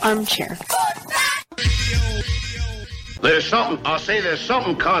Armchair. There's something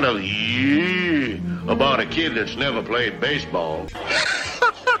kind of about a kid that's never played baseball.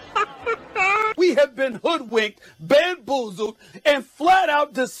 We have been hoodwinked, bamboozled, and flat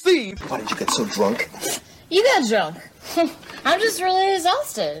out deceived. Why did you get so drunk? You got drunk. I'm just really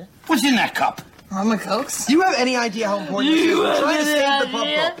exhausted. What's in that cup? Armor Cokes. Do you have any idea how important this is? We're trying to save the pub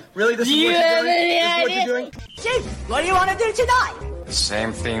cup. Really, this is what you're doing? This is what you're doing? Chief, what do you want to do tonight? The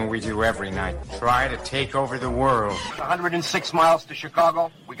same thing we do every night. Try to take over the world. 106 miles to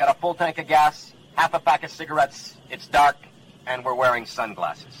Chicago. We got a full tank of gas, half a pack of cigarettes. It's dark, and we're wearing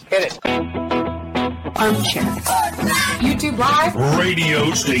sunglasses. Hit it. Armchair. YouTube Live.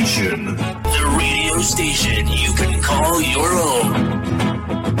 Radio station. The radio station you can call your own.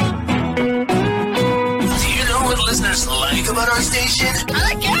 Do you know what listeners like about our station?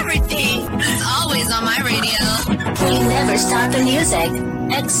 I like everything. It's always on my radio. We never stop the music,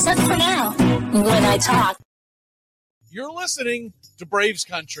 except for now, when I talk. You're listening to Braves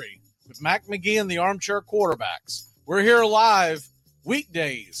Country with Mac McGee and the Armchair Quarterbacks. We're here live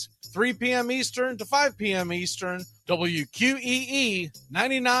weekdays, 3 p.m. Eastern to 5 p.m. Eastern, WQEE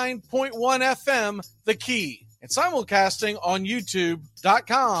 99.1 FM, The Key, and simulcasting on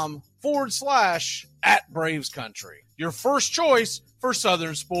YouTube.com/@Braves Country. Your first choice for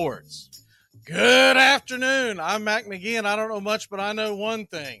Southern sports. Good afternoon. I'm Mac McGee, and I don't know much, but I know one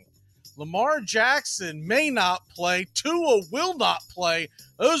thing. Lamar Jackson may not play. Tua will not play.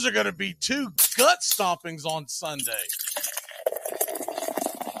 Those are going to be two gut stompings on Sunday.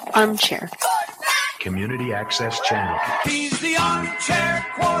 Armchair. Community Access Channel. He's the armchair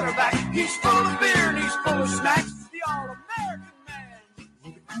quarterback. He's full of beer and he's full of snacks. The all-American man.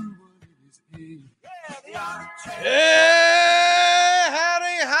 With a cool one in his ear. Yeah, the armchair. Hey,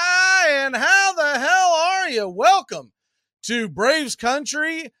 howdy, hi, and how the hell are you? Welcome to Braves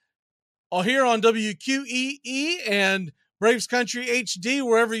Country here on WQEE and Braves Country HD,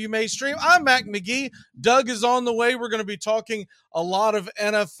 wherever you may stream. I'm Mac McGee. Doug is on the way. We're going to be talking a lot of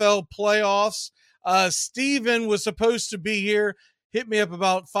NFL playoffs. Steven was supposed to be here. Hit me up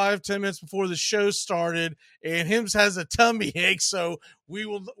about 5-10 minutes before the show started, and Hims has a tummy ache, so we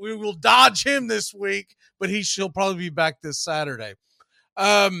will dodge him this week, but he'll probably be back this Saturday.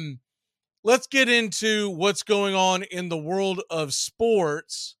 Let's get into what's going on in the world of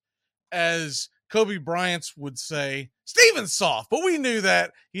sports. As Kobe Bryant would say, Steven's soft, but we knew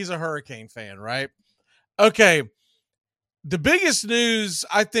that. He's a Hurricane fan, right? Okay. The biggest news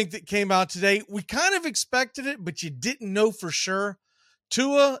I think that came out today, we kind of expected it, but you didn't know for sure.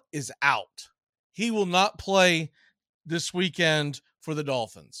 Tua is out. He will not play this weekend for the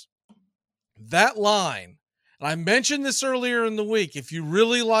Dolphins. That line, and I mentioned this earlier in the week, if you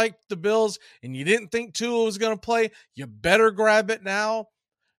really liked the Bills and you didn't think Tua was going to play, you better grab it now,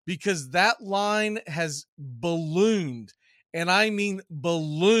 because that line has ballooned, and I mean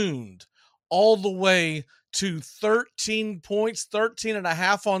ballooned, all the way to 13 points, 13 and a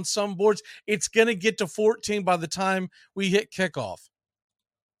half on some boards. It's going to get to 14 by the time we hit kickoff.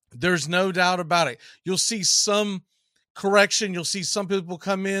 There's no doubt about it. You'll see some correction. You'll see some people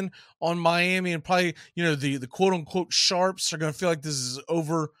come in on Miami and probably, the quote unquote sharps are going to feel like this is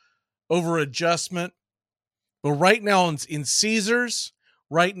over adjustment. But right now in Caesars,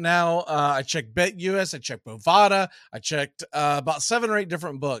 right now, I checked BetUS, I checked Bovada, I checked about 7 or 8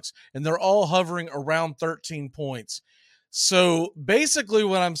 different books, and they're all hovering around 13 points. So basically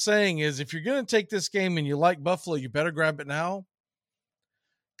what I'm saying is, if you're going to take this game and you like Buffalo, you better grab it now,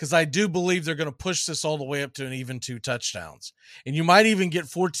 because I do believe they're going to push this all the way up to an even 2 touchdowns. And you might even get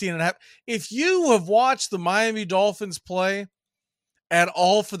 14 and a half. If you have watched the Miami Dolphins play at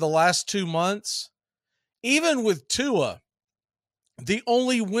all for the last 2 months, even with Tua, the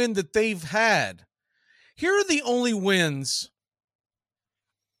only win that they've had, here are the only wins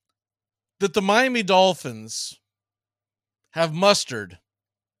that the Miami Dolphins have mustered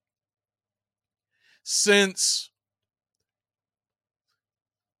since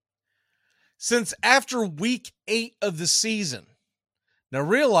after week 8 of the season. Now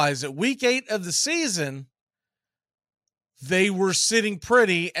realize that week 8 of the season, they were sitting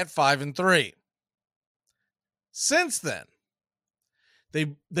pretty at 5-3. Since then,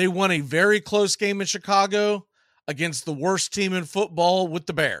 They won a very close game in Chicago against the worst team in football with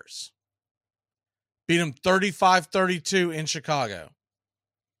the Bears. Beat them 35-32 in Chicago.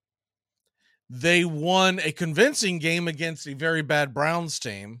 They won a convincing game against a very bad Browns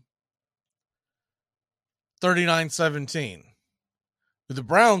team, 39-17. The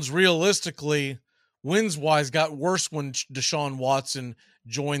Browns realistically, wins-wise, got worse when Deshaun Watson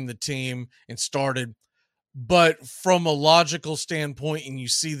joined the team and started. But from a logical standpoint, and you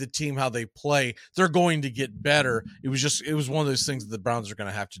see the team, how they play, they're going to get better. It was one of those things that the Browns are going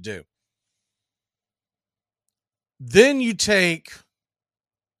to have to do. Then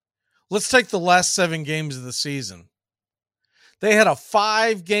let's take the last 7 games of the season. They had a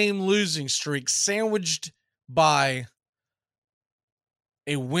 5-game losing streak sandwiched by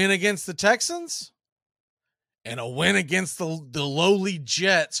a win against the Texans and a win against the lowly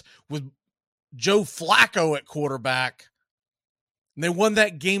Jets with Joe Flacco at quarterback. And they won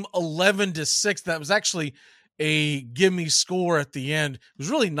that game 11-6. That was actually a gimme score at the end. It was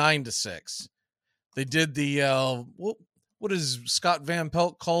really 9-6. They did the what does Scott Van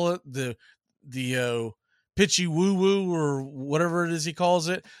Pelt call it? The pitchy woo woo or whatever it is he calls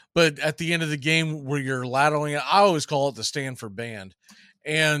it. But at the end of the game where you're ladling it, I always call it the Stanford Band.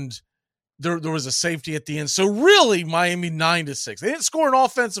 And there was a safety at the end. So really, Miami 9-6. They didn't score an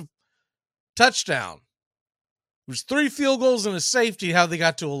offensive touchdown. It was 3 field goals and a safety how they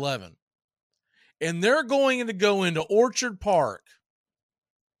got to 11. And they're going to go into Orchard Park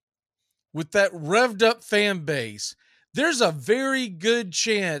with that revved up fan base. There's a very good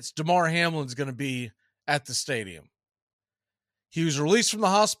chance DeMar Hamlin's going to be at the stadium. He was released from the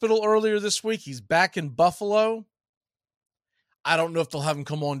hospital earlier this week. He's back in Buffalo. I don't know if they'll have him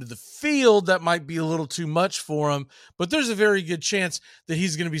come onto the field. That might be a little too much for him, but there's a very good chance that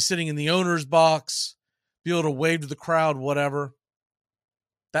he's going to be sitting in the owner's box, be able to wave to the crowd, whatever.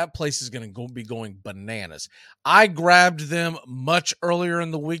 That place is going to be going bananas. I grabbed them much earlier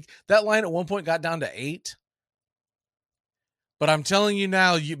in the week. That line at one point got down to 8. But I'm telling you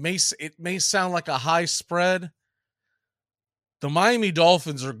now, it may sound like a high spread. The Miami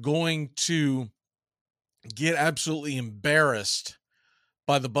Dolphins are going to get absolutely embarrassed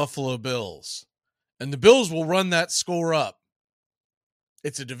by the Buffalo Bills. And the Bills will run that score up.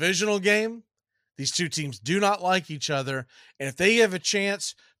 It's a divisional game. These two teams do not like each other. And if they have a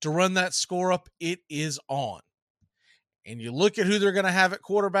chance to run that score up, it is on. And you look at who they're going to have at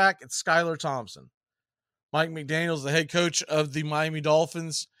quarterback, it's Skylar Thompson. Mike McDaniels, the head coach of the Miami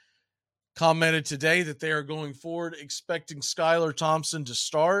Dolphins, commented today that they are going forward expecting Skylar Thompson to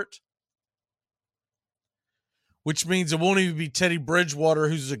start, which means it won't even be Teddy Bridgewater,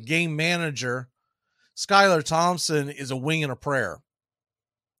 who's a game manager. Skylar Thompson is a wing and a prayer.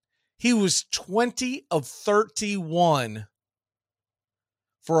 He was 20 of 31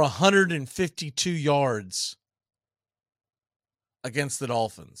 for 152 yards against the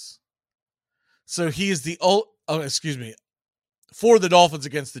Dolphins. So he is for the Dolphins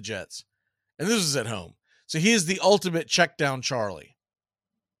against the Jets. And this is at home. So he is the ultimate check down Charlie.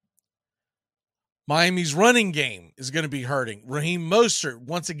 Miami's running game is going to be hurting. Raheem Mostert,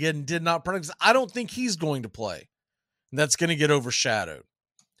 once again, did not practice. I don't think he's going to play. And that's going to get overshadowed.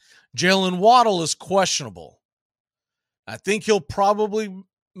 Jalen Waddle is questionable. I think he'll probably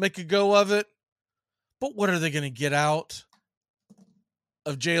make a go of it. But what are they going to get out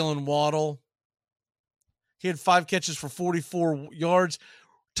of Jalen Waddle? He had 5 catches for 44 yards.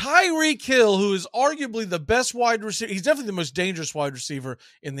 Tyreek Hill, who is arguably the best wide receiver, he's definitely the most dangerous wide receiver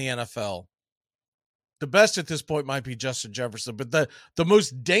in the NFL. The best at this point might be Justin Jefferson, but the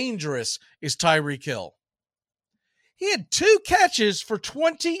most dangerous is Tyreek Hill. He had 2 catches for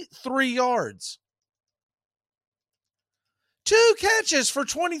 23 yards. 2 catches for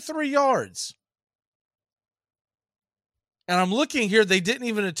 23 yards. And I'm looking here, they didn't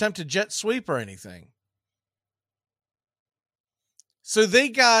even attempt a jet sweep or anything. So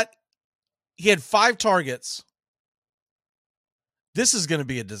he had 5 targets. This is going to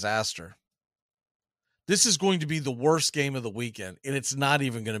be a disaster. This is going to be the worst game of the weekend, and it's not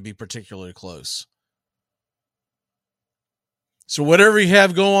even going to be particularly close. So whatever you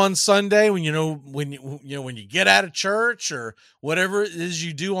have go on Sunday, when you get out of church or whatever it is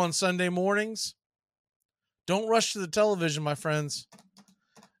you do on Sunday mornings, don't rush to the television, my friends.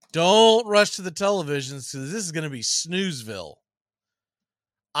 Don't rush to the television, because this is going to be Snoozeville.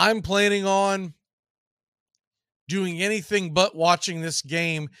 I'm planning on doing anything but watching this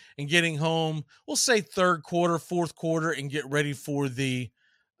game and getting home, we'll say third quarter, fourth quarter, and get ready for the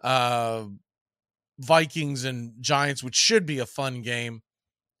Vikings and Giants, which should be a fun game.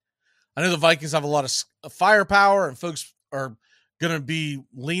 I know the Vikings have a lot of firepower, and folks are going to be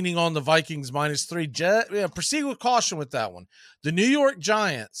leaning on the Vikings -3. Proceed with caution with that one. The New York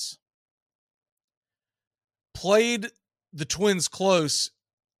Giants played the Twins close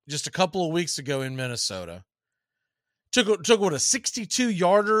just a couple of weeks ago in Minnesota. Took what, a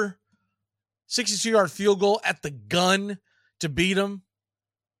 62-yard field goal at the gun to beat them.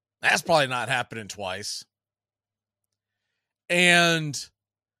 That's probably not happening twice. And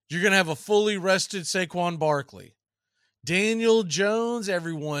You're going to have a fully rested Saquon Barkley. Daniel Jones,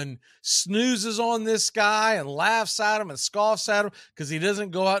 everyone snoozes on this guy and laughs at him and scoffs at him because he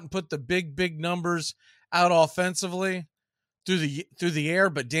doesn't go out and put the big numbers out offensively through the air,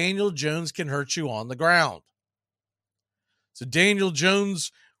 but Daniel Jones can hurt you on the ground. So Daniel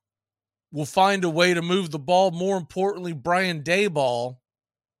Jones will find a way to move the ball. More importantly, Brian Daboll,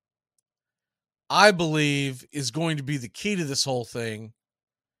 I believe, is going to be the key to this whole thing.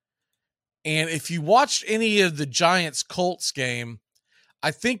 And if you watched any of the Giants-Colts game,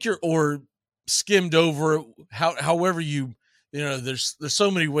 I think or skimmed over it, however there's so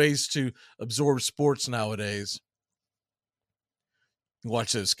many ways to absorb sports nowadays. You can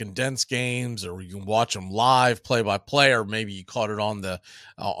watch those condensed games, or you can watch them live, play-by-play, or maybe you caught it on the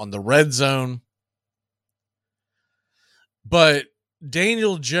Red Zone. But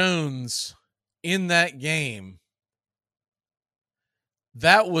Daniel Jones in that game,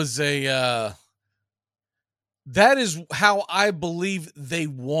 that is how I believe they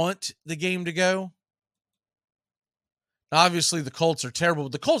want the game to go. Now, obviously, the Colts are terrible,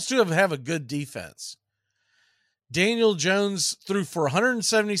 but the Colts do have a good defense. Daniel Jones threw for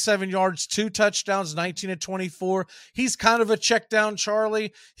 177 yards, 2 touchdowns, 19 of 24. He's kind of a check down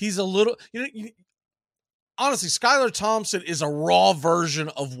Charlie. He's a little, honestly, Skylar Thompson is a raw version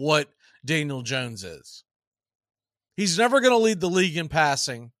of what Daniel Jones is. He's never going to lead the league in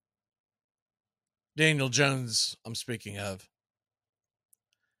passing. Daniel Jones, I'm speaking of.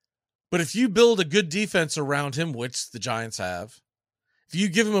 But if you build a good defense around him, which the Giants have, if you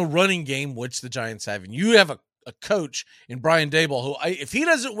give him a running game, which the Giants have, and you have a coach in Brian Daboll, who, if he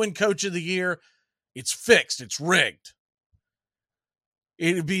doesn't win Coach of the Year, it's fixed. It's rigged.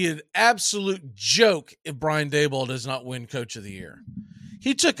 It'd be an absolute joke if Brian Daboll does not win Coach of the Year.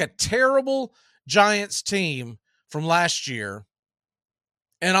 He took a terrible Giants team from last year,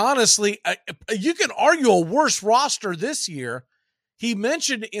 and honestly, you can argue a worse roster this year. He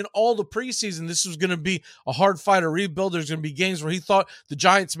mentioned in all the preseason this was going to be a hard fight to rebuild. There's going to be games where he thought the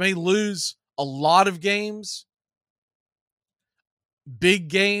Giants may lose a lot of games. Big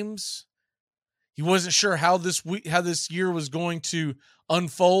games. He wasn't sure how this year was going to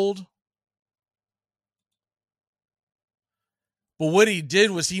unfold. But what he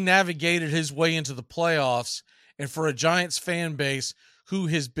did was he navigated his way into the playoffs. And for a Giants fan base who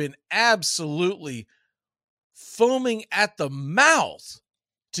has been absolutely foaming at the mouth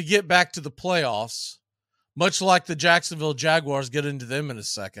to get back to the playoffs, much like the Jacksonville Jaguars, get into them in a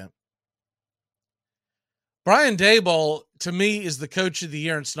second. Brian Daboll, to me, is the Coach of the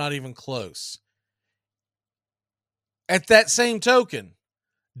Year, and it's not even close. At that same token,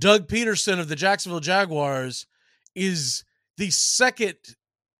 Doug Peterson of the Jacksonville Jaguars is the second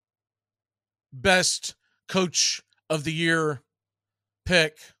best Coach of the Year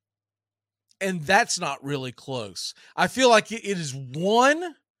pick, and that's not really close. I feel like it is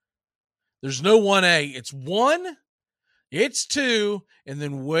 1. There's no 1A. It's 1. It's 2, and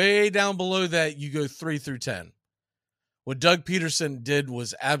then way down below that, you go 3 through 10. What Doug Peterson did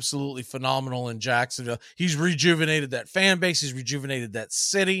was absolutely phenomenal in Jacksonville. He's rejuvenated that fan base. He's rejuvenated that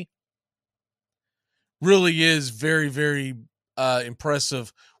city. Really is very, very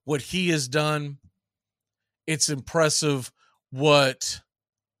impressive what he has done. It's impressive what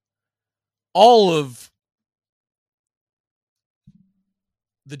all of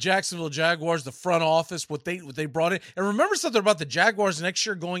the Jacksonville Jaguars, the front office, what they brought in. And remember something about the Jaguars next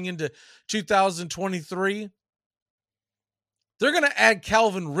year going into 2023. They're going to add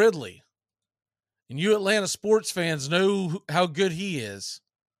Calvin Ridley. And you Atlanta sports fans know how good he is.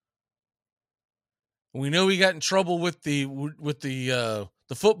 We know he got in trouble with the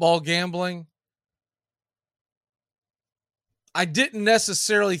football gambling. I didn't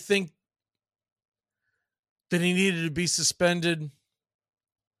necessarily think that he needed to be suspended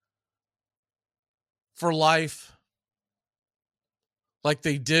for life like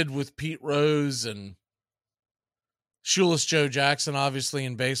they did with Pete Rose and Shoeless Joe Jackson, obviously,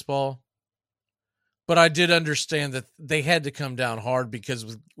 in baseball. But I did understand that they had to come down hard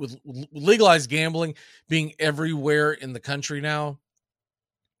because with legalized gambling being everywhere in the country now,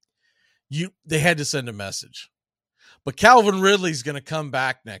 they had to send a message. But Calvin Ridley's going to come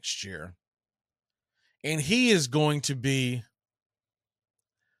back next year, and he is going to be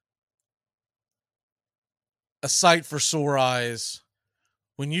a sight for sore eyes.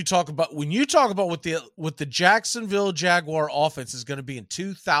 When you talk about what the Jacksonville Jaguar offense is going to be in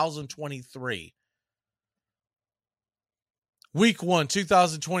 2023. Week 1,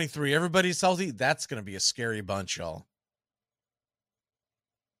 2023, everybody's healthy. That's going to be a scary bunch, y'all.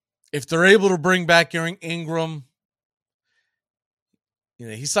 If they're able to bring back Ingram,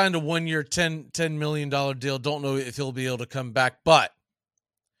 he signed a 1-year, $10 million deal. Don't know if he'll be able to come back, but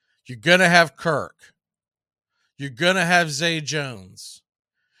you're going to have Kirk. You're going to have Zay Jones.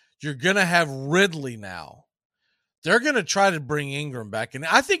 You're going to have Ridley now. They're going to try to bring Ingram back. And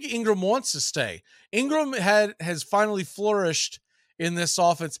I think Ingram wants to stay. Ingram has finally flourished in this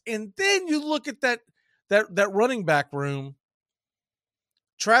offense. And then you look at that running back room.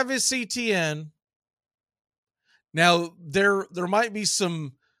 Travis Etienne. Now, there might be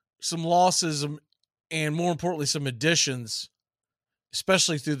some losses and, more importantly, some additions,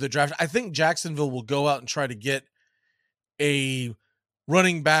 especially through the draft. I think Jacksonville will go out and try to get a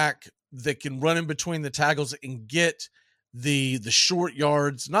running back that can run in between the tackles and get the short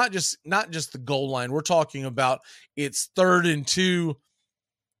yards, not just the goal line. We're talking about it's 3rd and 2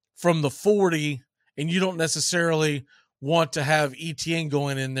 from the 40, and you don't necessarily want to have Etienne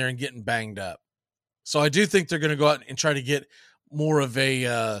going in there and getting banged up. So I do think they're going to go out and try to get more of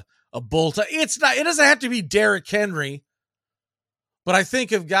a bolt. It doesn't have to be Derrick Henry, but I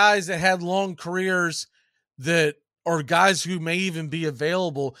think of guys that had long careers that are guys who may even be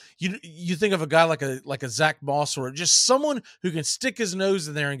available. You think of a guy like a Zach Moss, or just someone who can stick his nose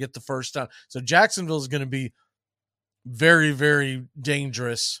in there and get the first down. So Jacksonville is going to be very, very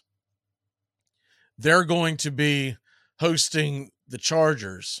dangerous. They're going to be hosting the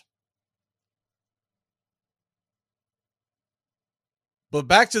Chargers. But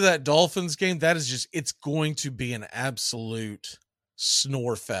back to that Dolphins game, it's going to be an absolute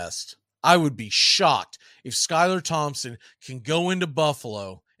snore fest. I would be shocked if Skylar Thompson can go into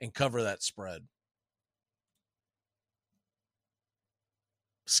Buffalo and cover that spread.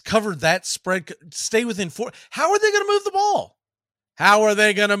 Cover that spread, stay within 4. How are they going to move the ball? How are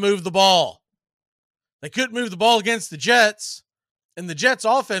they going to move the ball? They couldn't move the ball against the Jets, and the Jets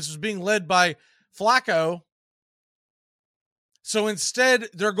offense was being led by Flacco. So instead,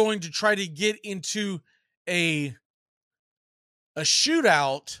 they're going to try to get into a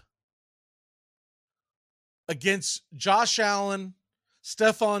shootout against Josh Allen,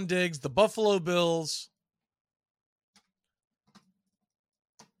 Stephon Diggs, the Buffalo Bills.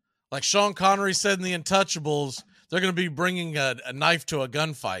 Like Sean Connery said in The Untouchables, they're going to be bringing a knife to a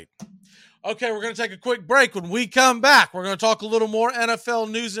gunfight. Okay, we're going to take a quick break. When we come back, we're going to talk a little more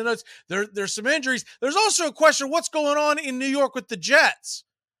NFL news and notes. There's some injuries. There's also a question of what's going on in New York with the Jets.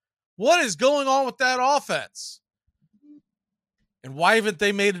 What is going on with that offense? And why haven't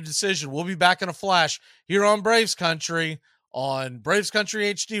they made a decision? We'll be back in a flash here on Braves Country, on Braves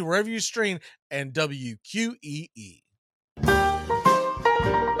Country HD, wherever you stream, and WQEE.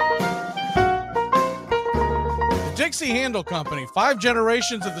 Dixie Handle Company, 5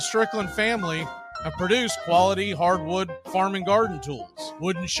 generations of the Strickland family have produced quality hardwood farm and garden tools,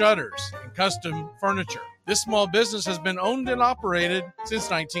 wooden shutters, and custom furniture. This small business has been owned and operated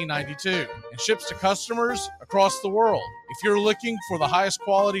since 1992 and ships to customers across the world. If you're looking for the highest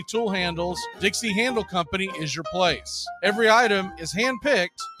quality tool handles, Dixie Handle Company is your place. Every item is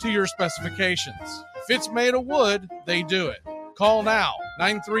hand-picked to your specifications. If it's made of wood, they do it. Call now,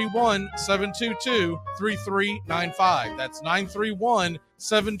 931-722-3395. That's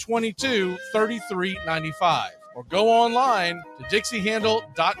 931-722-3395. Or go online to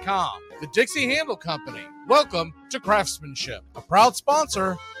DixieHandle.com. The Dixie Handle Company. Welcome to Craftsmanship, a proud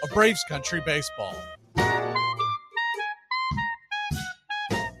sponsor of Braves Country Baseball.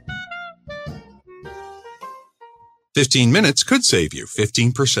 "15 minutes could save you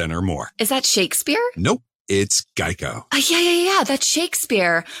 15% or more." Is that Shakespeare? Nope, it's Geico. Yeah, that's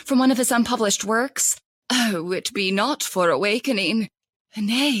Shakespeare from one of his unpublished works. Oh, it be not for awakening.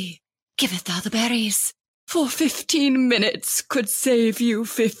 Nay, giveth thou the berries. For 15 minutes could save you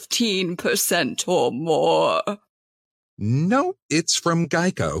 15% or more. No, it's from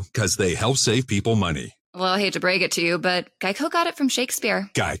Geico, because they help save people money. Well, I hate to break it to you, but Geico got it from Shakespeare.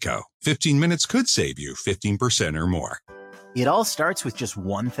 Geico. 15 minutes could save you 15% or more. It all starts with just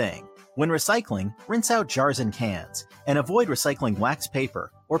one thing. When recycling, rinse out jars and cans, and avoid recycling wax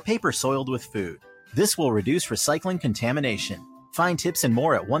paper or paper soiled with food. This will reduce recycling contamination. Find tips and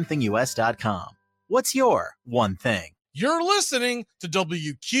more at onethingus.com. What's your one thing? You're listening to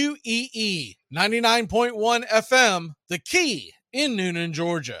WQEE 99.1 FM, The Key in Noonan,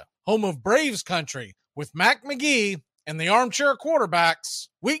 Georgia, home of Braves Country with Mac McGee and the Armchair Quarterbacks,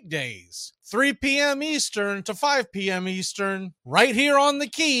 weekdays, 3 p.m. Eastern to 5 p.m. Eastern, right here on The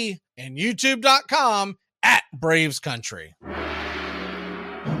Key and YouTube.com at Braves Country.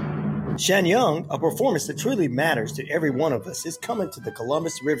 Shanyang, a performance that truly matters to every one of us, is coming to the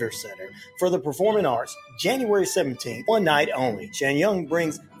Columbus River Center for the Performing Arts, January 17th, one night only. Shanyang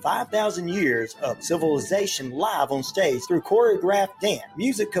brings 5,000 years of civilization live on stage through choreographed dance,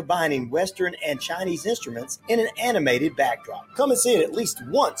 music combining Western and Chinese instruments in an animated backdrop. Come and see it at least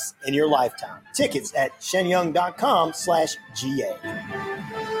once in your lifetime. Tickets at shanyang.com/GA.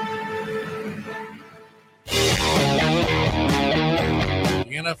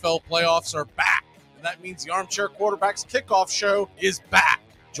 The NFL playoffs are back, and that means the Armchair Quarterbacks kickoff show is back.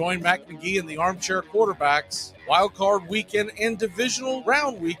 Join Mac McGee and the Armchair Quarterbacks Wild Card Weekend and Divisional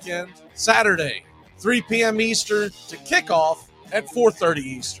Round Weekend Saturday, 3 p.m. Eastern to kickoff at 4:30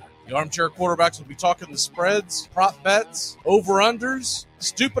 Eastern. The Armchair Quarterbacks will be talking the spreads, prop bets, over-unders,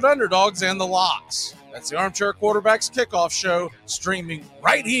 stupid underdogs, and the locks. That's the Armchair Quarterbacks kickoff show, streaming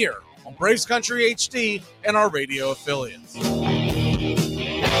right here on Braves Country HD and our radio affiliates.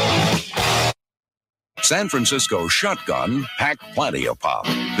 San Francisco shotgun packed plenty of pop.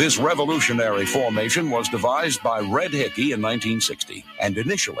 This revolutionary formation was devised by Red Hickey in 1960, and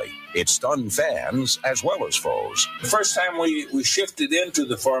initially it stunned fans as well as foes. The first time we shifted into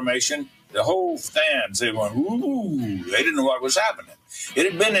the formation, the whole fans, they went, ooh, they didn't know what was happening. It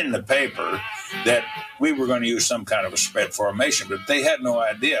had been in the paper that we were going to use some kind of a spread formation, but they had no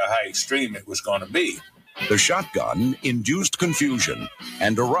idea how extreme it was going to be. The shotgun induced confusion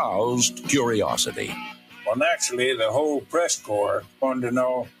and aroused curiosity. Well, naturally, the whole press corps wanted to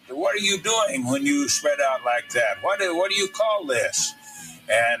know, what are you doing when you spread out like that? What do you call this?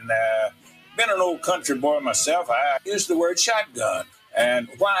 And being an old country boy myself, I used the word shotgun. And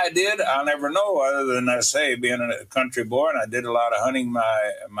why I did, I'll never know, other than I say, being a country boy, and I did a lot of hunting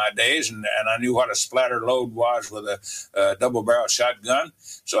my days, and I knew what a splatter load was with a double-barrel shotgun.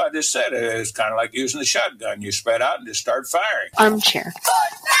 So I just said it's kind of like using the shotgun. You spread out and just start firing. Armchair.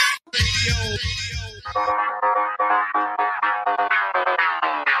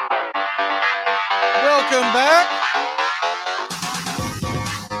 Welcome back.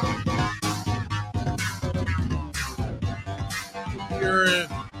 You're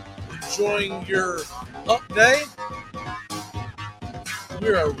enjoying your hump day. We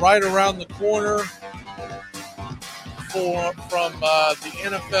are right around the corner from the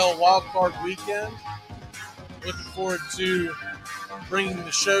NFL Wildcard Weekend. Looking forward to bringing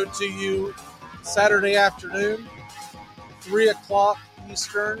the show to you Saturday afternoon, 3 o'clock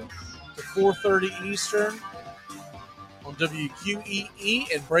Eastern to 4:30 Eastern on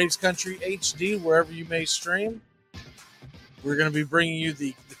WQEE and Braves Country HD, wherever you may stream. We're going to be bringing you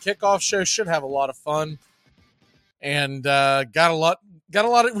the kickoff show. Should have a lot of fun, and got a lot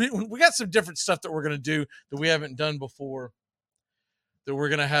of. We got some different stuff that we're going to do that we haven't done before. That we're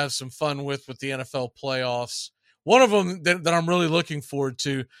going to have some fun with the NFL playoffs. One of them that I'm really looking forward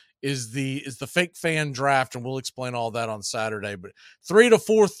to is the fake fan draft, and we'll explain all that on Saturday. But 3 to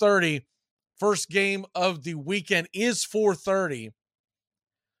 4:30, first game of the weekend is 4:30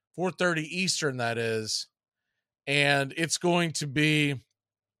 Eastern. That is. And it's going to be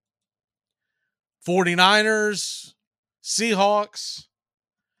 49ers, Seahawks.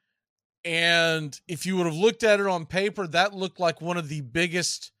 And if you would have looked at it on paper, that looked like one of the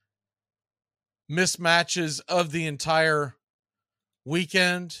biggest mismatches of the entire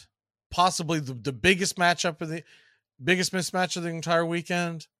weekend. Possibly the biggest biggest mismatch of the entire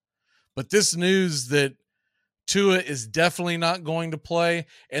weekend. But this news that Tua is definitely not going to play,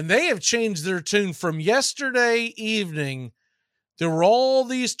 and they have changed their tune from yesterday evening. There were all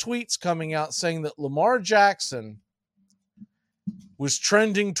these tweets coming out saying that Lamar Jackson was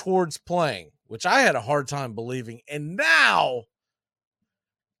trending towards playing, which I had a hard time believing. And now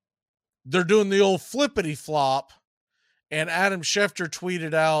they're doing the old flippity flop, and Adam Schefter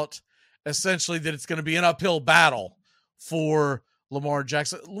tweeted out essentially that it's going to be an uphill battle for Lamar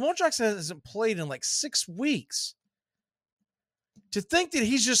Jackson. Lamar Jackson hasn't played in like 6 weeks. To think that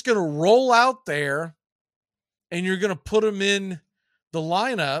he's just going to roll out there and you're going to put him in the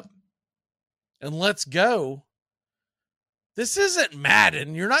lineup and let's go. This isn't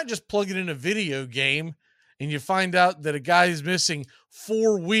Madden. You're not just plugging in a video game and you find out that a guy is missing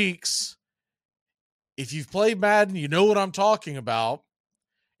 4 weeks. If you've played Madden, you know what I'm talking about.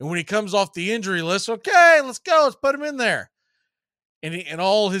 And when he comes off the injury list, okay, let's go. Let's put him in there. And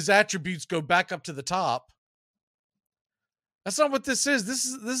all his attributes go back up to the top. That's not what this is. This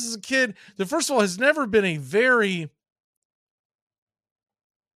is a kid that, first of all, has never been a very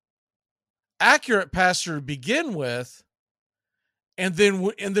accurate passer to begin with. And then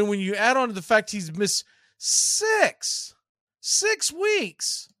when you add on to the fact he's missed 6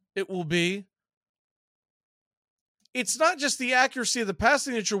 weeks, it will be. it's not just the accuracy of the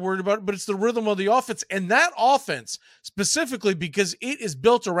passing that you're worried about, but it's the rhythm of the offense. And that offense, specifically because it is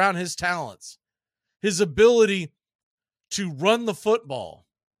built around his talents, his ability to run the football,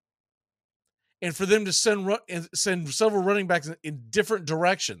 and for them to send several running backs in different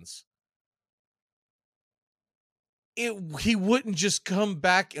directions. He wouldn't just come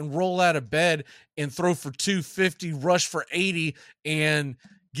back and roll out of bed and throw for 250, rush for 80, and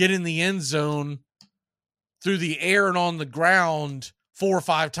get in the end zone through the air and on the ground 4 or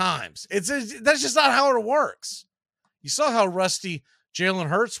 5 times. That's just not how it works. You saw how rusty Jalen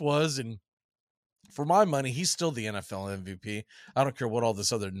Hurts was, and for my money, he's still the NFL MVP. I don't care what all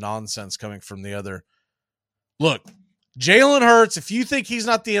this other nonsense coming from the other. Look, Jalen Hurts, if you think he's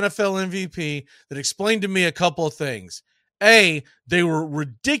not the NFL MVP, then explain to me a couple of things. A, they were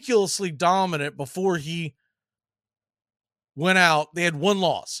ridiculously dominant before he went out. They had 1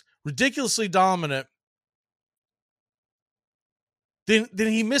 loss. Ridiculously dominant. Then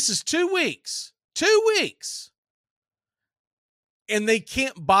he misses 2 weeks. 2 weeks. And they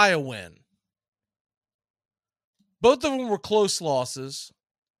can't buy a win. Both of them were close losses.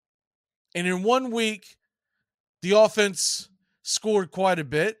 And in 1 week, the offense scored quite a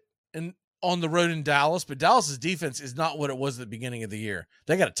bit and on the road in Dallas, but Dallas's defense is not what it was at the beginning of the year.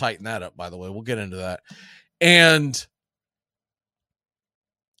 They got to tighten that up, by the way. We'll get into that. And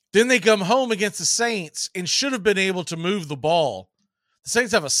then they come home against the Saints and should have been able to move the ball. The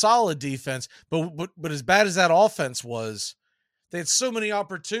Saints have a solid defense, but as bad as that offense was, they had so many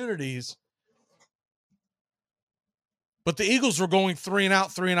opportunities. But the Eagles were going 3 and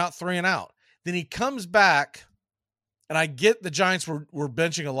out, 3 and out, 3 and out. Then he comes back, and I get the Giants were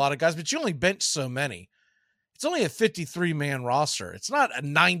benching a lot of guys, but you only bench so many. It's only a 53-man roster. It's not a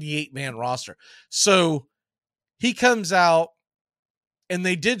 98-man roster. So he comes out, and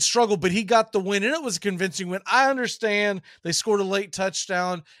they did struggle, but he got the win, and it was a convincing win. I understand they scored a late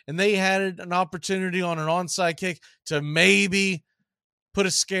touchdown, and they had an opportunity on an onside kick to maybe put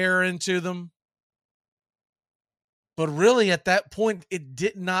a scare into them. But really, at that point, it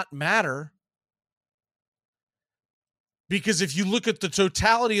did not matter. Because if you look at the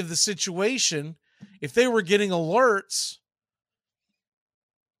totality of the situation, if they were getting alerts,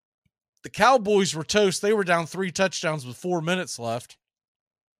 the Cowboys were toast. They were down 3 touchdowns with 4 minutes left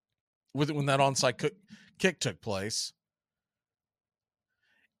when that onside kick took place.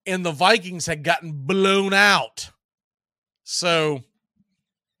 And the Vikings had gotten blown out. So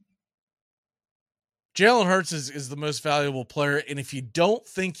Jalen Hurts is the most valuable player. And if you don't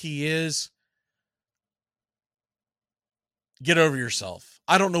think he is, get over yourself.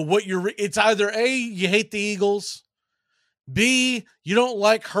 I don't know what it's either A, you hate the Eagles. B, you don't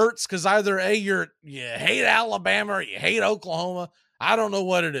like Hurts because either A, you hate Alabama or you hate Oklahoma. I don't know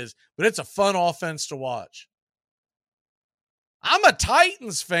what it is, but it's a fun offense to watch. I'm a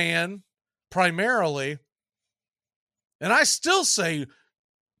Titans fan primarily, and I still say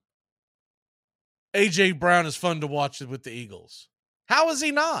A.J. Brown is fun to watch with the Eagles. How is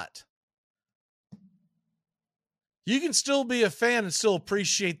he not? You can still be a fan and still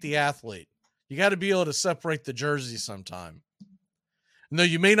appreciate the athlete. You got to be able to separate the jersey sometime. No,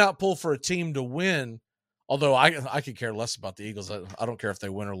 you may not pull for a team to win, although I could care less about the Eagles. I don't care if they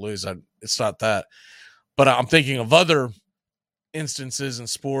win or lose. It's not that. But I'm thinking of other instances in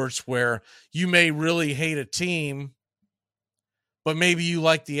sports where you may really hate a team, but maybe you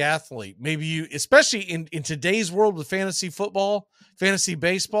like the athlete. Maybe you, especially in today's world with fantasy football, fantasy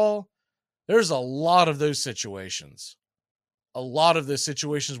baseball, there's a lot of those situations. A lot of those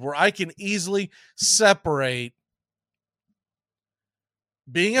situations where I can easily separate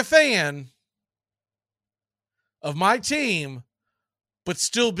being a fan of my team, but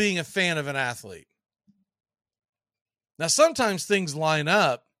still being a fan of an athlete. Now, sometimes things line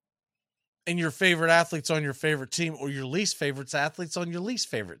up and your favorite athlete's on your favorite team or your least favorite athlete's on your least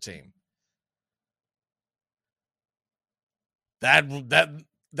favorite team.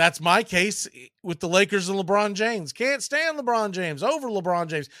 That's my case with the Lakers and LeBron James. Can't stand LeBron James over LeBron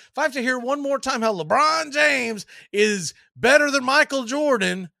James. If I have to hear one more time how LeBron James is better than Michael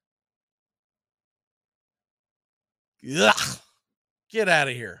Jordan, ugh, get out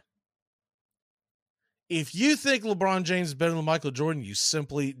of here. If you think LeBron James is better than Michael Jordan, you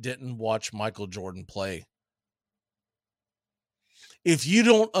simply didn't watch Michael Jordan play. If you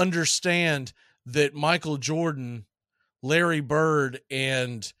don't understand that Michael Jordan, Larry Bird,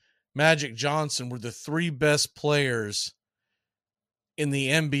 and Magic Johnson were the 3 best players in the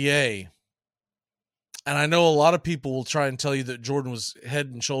NBA, and I know a lot of people will try and tell you that Jordan was head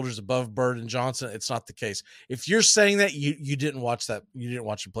and shoulders above Bird and Johnson. It's not the case. If you're saying that, you didn't watch that. You didn't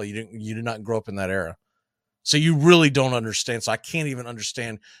watch him play. You did not grow up in that era. So you really don't understand. So I can't even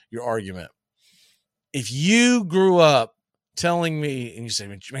understand your argument. If you grew up telling me and you say,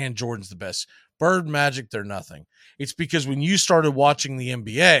 man, Jordan's the best, Bird, Magic, they're nothing. It's because when you started watching the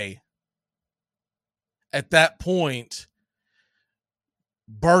NBA, at that point,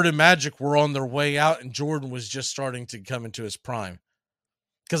 Bird and Magic were on their way out and Jordan was just starting to come into his prime.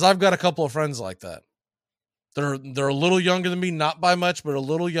 Because I've got a couple of friends like that. They're a little younger than me, not by much, but a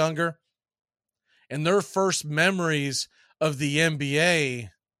little younger. And their first memories of the NBA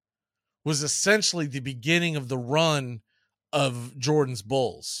was essentially the beginning of the run of Jordan's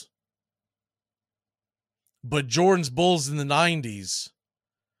Bulls. But Jordan's Bulls in the 90s,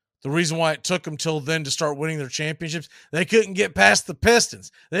 the reason why it took them till then to start winning their championships, they couldn't get past the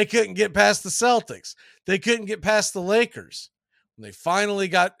Pistons. They couldn't get past the Celtics. They couldn't get past the Lakers. When they finally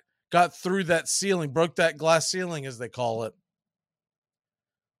got through that ceiling, broke that glass ceiling, as they call it,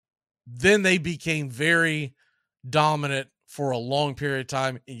 then they became very dominant for a long period of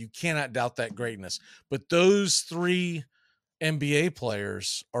time, and you cannot doubt that greatness. But those three NBA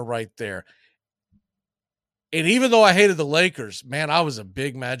players are right there. And even though I hated the Lakers, man, I was a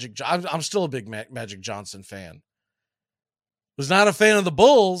big Magic. I'm still a big Magic Johnson fan. Was not a fan of the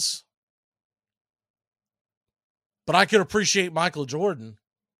Bulls, but I could appreciate Michael Jordan.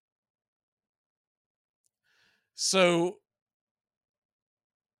 So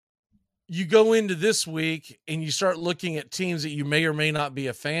you go into this week and you start looking at teams that you may or may not be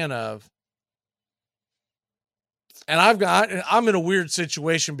a fan of. And I'm in a weird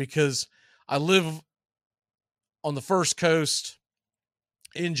situation because I live on the First Coast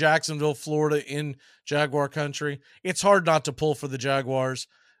in Jacksonville, Florida, in Jaguar country. It's hard not to pull for the Jaguars.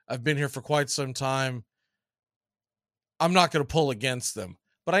 I've been here for quite some time. I'm not going to pull against them,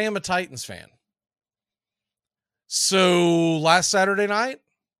 but I am a Titans fan. So last Saturday night,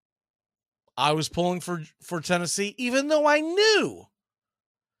 I was pulling for Tennessee, even though I knew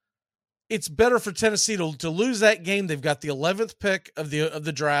it's better for Tennessee to lose that game. They've got the 11th pick of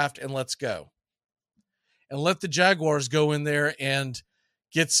the draft, and let's go. And let the Jaguars go in there and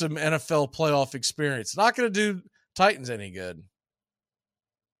get some NFL playoff experience. Not going to do Titans any good.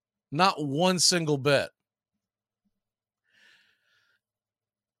 Not one single bit.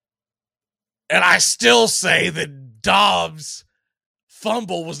 And I still say that Dobbs'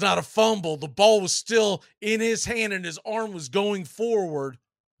 fumble was not a fumble. The ball was still in his hand and his arm was going forward.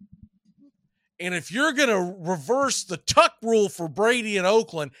 And if you're going to reverse the tuck rule for Brady in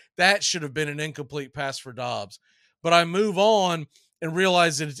Oakland, that should have been an incomplete pass for Dobbs. But I move on and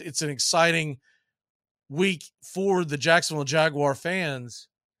realize that it's an exciting week for the Jacksonville Jaguar fans.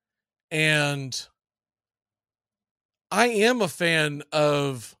 And I am a fan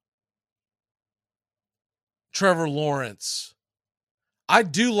of Trevor Lawrence. I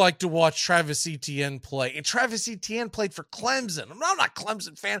do like to watch Travis Etienne play. And Travis Etienne played for Clemson. I'm not a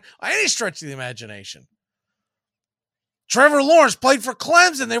Clemson fan by any stretch of the imagination. Trevor Lawrence played for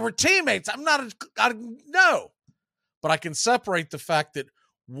Clemson. They were teammates. No. But I can separate the fact that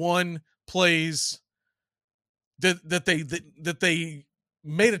one plays that they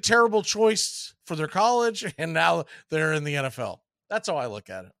made a terrible choice for their college and now they're in the NFL. That's how I look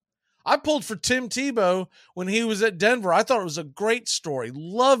at it. I pulled for Tim Tebow when he was at Denver. I thought it was a great story.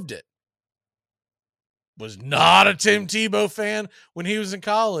 Loved it. Was not a Tim Tebow fan when he was in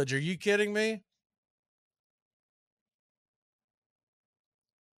college. Are you kidding me?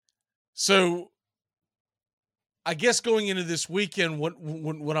 So I guess going into this weekend, what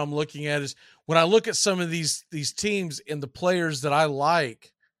I'm looking at is when I look at some of these teams and the players that I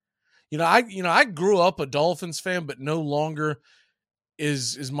like, I grew up a Dolphins fan, but no longer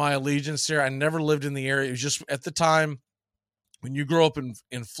is my allegiance there. I never lived in the area. It was just at the time when you grew up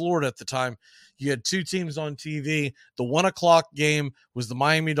in Florida at the time, you had two teams on TV. The 1 o'clock game was the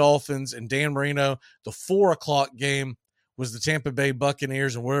Miami Dolphins and Dan Marino. The 4 o'clock game was the Tampa Bay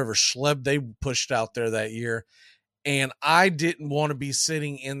Buccaneers and wherever schleb they pushed out there that year. And I didn't want to be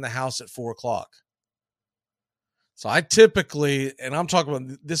sitting in the house at 4 o'clock. So I typically, and I'm talking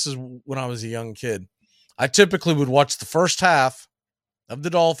about, this is when I was a young kid, I typically would watch the first half of the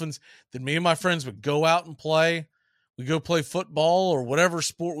Dolphins. Then me and my friends would go out and play. We'd go play football or whatever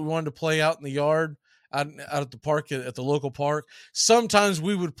sport we wanted to play out in the yard, out at the park, at the local park. Sometimes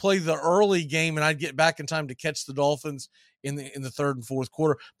we would play the early game and I'd get back in time to catch the Dolphins in the third and fourth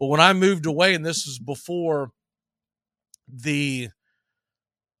quarter. But when I moved away, and this was before the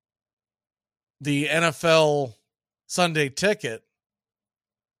NFL Sunday Ticket,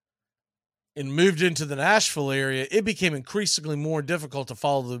 and moved into the Nashville area, it became increasingly more difficult to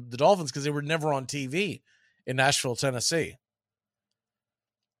follow the Dolphins because they were never on TV in Nashville, Tennessee.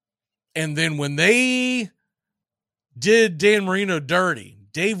 And then when they did Dan Marino dirty,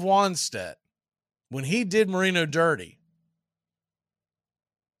 Dave Wannstedt, when he did Marino dirty,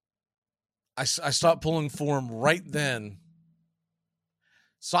 I stopped pulling for him right then.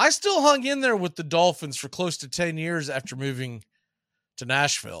 So I still hung in there with the Dolphins for close to 10 years after moving to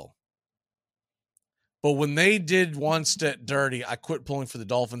Nashville. But when they did Wannstedt dirty, I quit pulling for the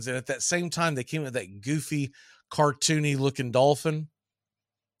Dolphins. And at that same time, they came with that goofy, cartoony-looking dolphin.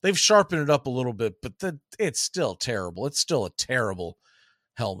 They've sharpened it up a little bit, but it's still terrible. It's still a terrible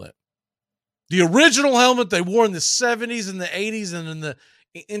helmet. The original helmet they wore in the 70s and the 80s and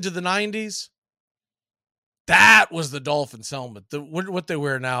into the 90s, that was the Dolphins helmet. What they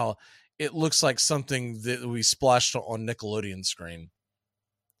wear now, it looks like something that we splashed on Nickelodeon screen.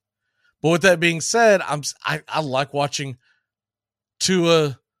 But with that being said, I like watching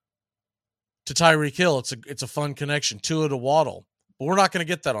Tua to Tyreek Hill. It's a fun connection. Tua to Waddle. But we're not going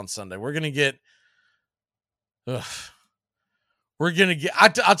to get that on Sunday. We're going to get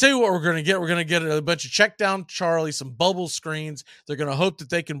I'll tell you what we're going to get. We're going to get a bunch of check down Charlie, some bubble screens. They're going to hope that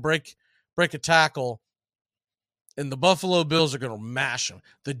they can break a tackle, and the Buffalo Bills are going to mash them.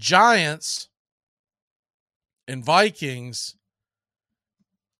 The Giants and Vikings,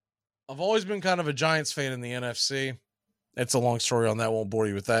 I've always been kind of a Giants fan in the NFC. It's a long story on that. Won't bore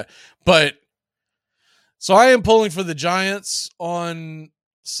you with that. But so I am pulling for the Giants on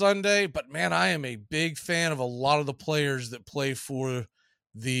Sunday, but man, I am a big fan of a lot of the players that play for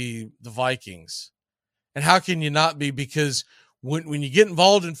the Vikings. And how can you not be? Because when you get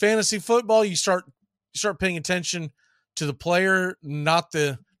involved in fantasy football, you start paying attention to the player, not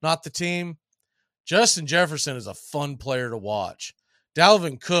the team. Justin Jefferson is a fun player to watch.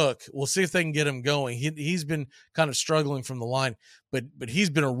 Dalvin Cook, we'll see if they can get him going. He's been kind of struggling from the line, but he's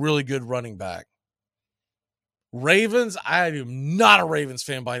been a really good running back. Ravens, I am not a Ravens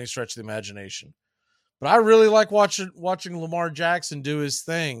fan by any stretch of the imagination. But I really like watching Lamar Jackson do his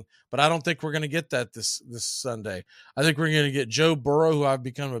thing. But I don't think we're going to get that this Sunday. I think we're going to get Joe Burrow, who I've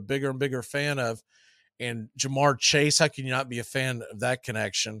become a bigger and bigger fan of, and Jamar Chase. How can you not be a fan of that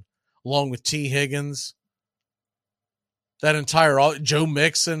connection? Along with T. Higgins. That entire Joe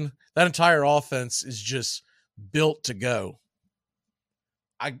Mixon, that entire offense is just built to go.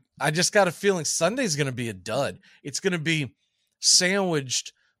 I just got a feeling Sunday's going to be a dud. It's going to be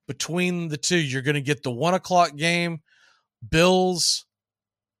sandwiched between the two. You're going to get the 1:00 game, Bills,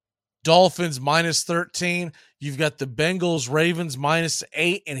 Dolphins -13. You've got the Bengals, Ravens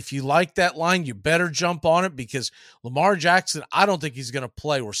 -8. And if you like that line, you better jump on it because Lamar Jackson, I don't think he's going to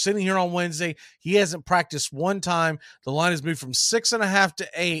play. We're sitting here on Wednesday. He hasn't practiced one time. The line has moved from 6.5 to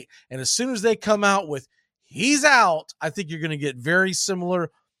 8. And as soon as they come out with he's out, I think you're going to get very similar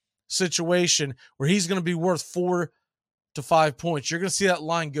situation where he's going to be worth 4 to 5 points. You're going to see that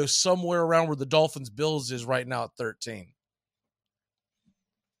line go somewhere around where the Dolphins Bills is right now at 13.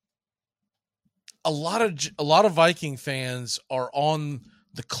 A lot of Viking fans are on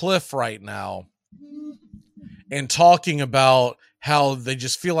the cliff right now and talking about how they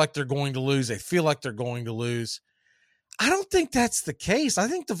just feel like they're going to lose. They feel like they're going to lose. I don't think that's the case. I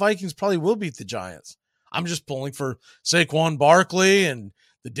think the Vikings probably will beat the Giants. I'm just pulling for Saquon Barkley and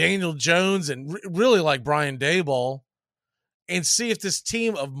the Daniel Jones and really like Brian Daboll and see if this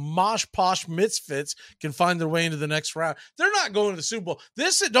team of mosh posh misfits can find their way into the next round. They're not going to the Super Bowl.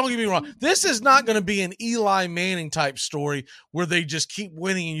 Don't get me wrong. This is not going to be an Eli Manning type story where they just keep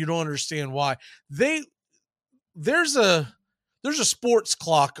winning and you don't understand why. There's a sports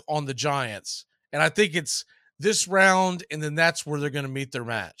clock on the Giants, and I think it's this round, and then that's where they're going to meet their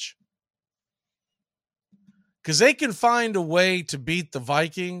match. Because they can find a way to beat the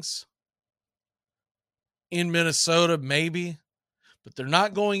Vikings in Minnesota, maybe, but they're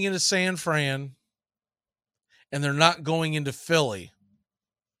not going into San Fran, and they're not going into Philly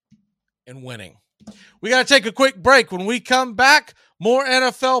and winning. We got to take a quick break. When we come back, more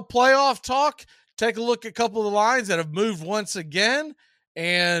NFL playoff talk. Take a look at a couple of the lines that have moved once again,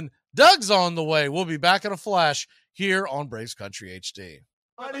 and Doug's on the way. We'll be back in a flash here on Braves Country HD.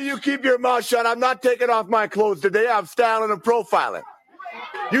 Why do you keep your mouth shut? I'm not taking off my clothes today. I'm styling and profiling.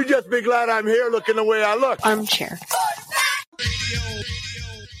 You just be glad I'm here looking the way I look. Armchair.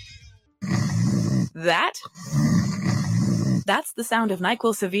 That's the sound of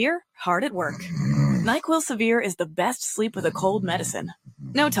NyQuil Severe hard at work. NyQuil Severe is the best sleep with a cold medicine.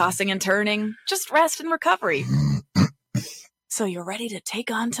 No tossing and turning, just rest and recovery. So you're ready to take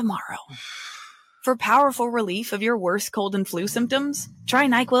on tomorrow. For powerful relief of your worst cold and flu symptoms, try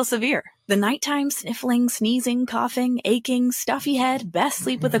NyQuil Severe. The nighttime sniffling, sneezing, coughing, aching, stuffy head, best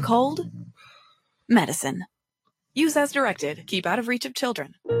sleep with a cold? Medicine. Use as directed. Keep out of reach of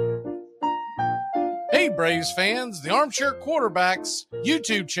children. Hey, Hey Braves fans, the Armchair Quarterbacks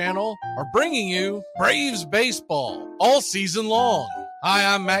YouTube channel are bringing you Braves baseball all season long. Hi,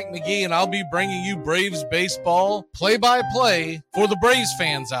 I'm Mac McGee, and I'll be bringing you Braves baseball play-by-play for the Braves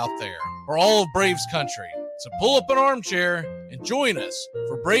fans out there, for all of Braves country. So pull up an armchair and join us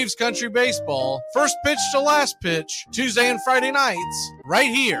for Braves Country Baseball, first pitch to last pitch, Tuesday and Friday nights, right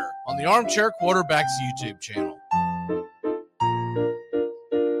here on the Armchair Quarterbacks YouTube channel.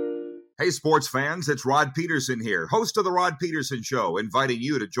 Hey, sports fans, it's Rod Peterson here, host of The Rod Peterson Show, inviting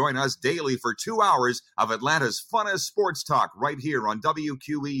you to join us daily for 2 hours of Atlanta's funnest sports talk right here on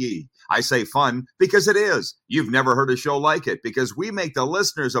WQEE. I say fun because it is. You've never heard a show like it because we make the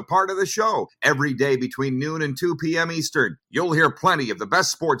listeners a part of the show every day between noon and 2 p.m. Eastern. You'll hear plenty of the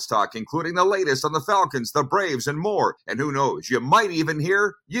best sports talk, including the latest on the Falcons, the Braves, and more. And who knows, you might even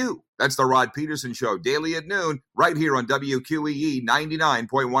hear you. That's the Rod Peterson Show, daily at noon, right here on WQEE 99.1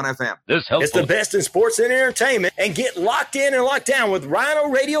 FM. It's the best in sports and entertainment, and get locked in and locked down with Rhino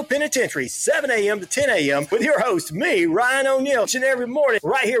Radio Penitentiary, 7 a.m. to 10 a.m. with your host, me, Ryan O'Neal, each and every morning,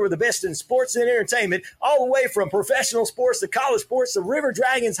 right here with the best in sports and entertainment, all the way from professional sports to college sports to River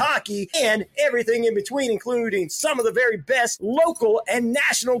Dragons hockey and everything in between, including some of the very best local and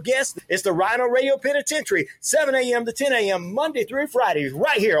national guests. It's the Rhino Radio Penitentiary, 7 a.m. to 10 a.m. Monday through Friday,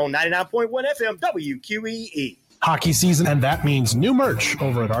 right here on 99.1 FM WQEE. Hockey season, and that means new merch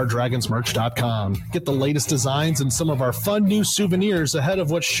over at OurDragonsMerch.com. Get the latest designs and some of our fun new souvenirs ahead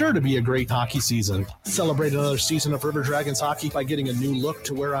of what's sure to be a great hockey season. Celebrate another season of River Dragons hockey by getting a new look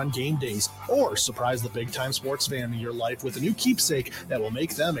to wear on game days, or surprise the big-time sports fan in your life with a new keepsake that will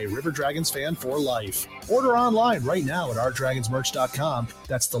make them a River Dragons fan for life. Order online right now at OurDragonsMerch.com.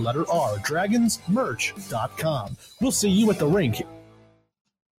 That's the letter R, DragonsMerch.com. We'll see you at the rink.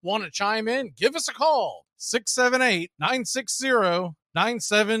 Want to chime in? Give us a call.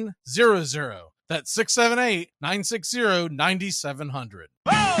 678-960-9700. That's 678-960-9700.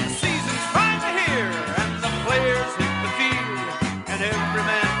 Well, the season's finally here, and the players hit the field, and every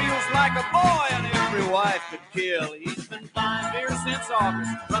man feels like a boy, and every wife could kill. He's been flying beer since August,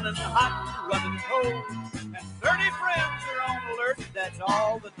 running hot, running cold, and 30 friends are on alert. That's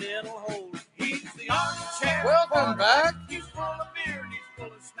all the den will hold. He's the armchair. Welcome back. He's full of beer and he's full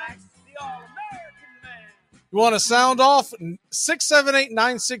of snacks. The all-American. You want to sound off?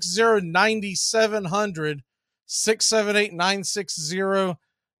 678-960-9700.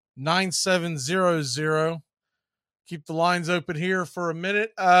 678-960-9700. Keep the lines open here for a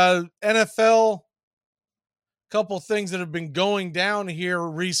minute. NFL, couple things that have been going down here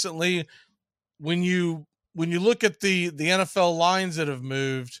recently. When you look at the NFL lines that have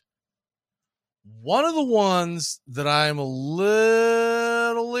moved, one of the ones that I'm a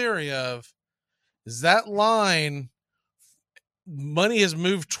little leery of is that line. Money has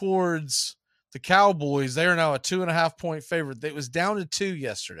moved towards the Cowboys. They are now a 2.5 point favorite. It was down to 2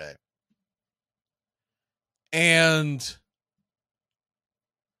 yesterday. And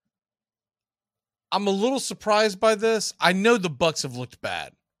I'm a little surprised by this. I know the Bucs have looked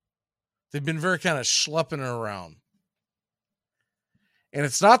bad. They've been very kind of schlepping it around. And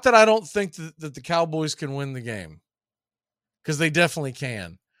it's not that I don't think that the Cowboys can win the game, because they definitely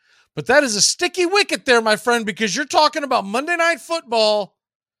can. But that is a sticky wicket there, my friend, because you're talking about Monday Night Football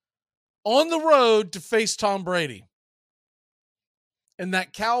on the road to face Tom Brady. And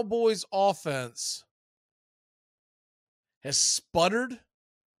that Cowboys offense has sputtered.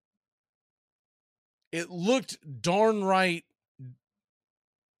 It looked darn right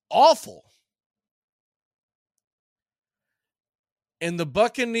awful. And the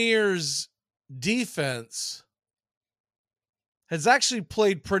Buccaneers defense has actually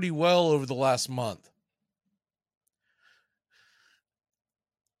played pretty well over the last month.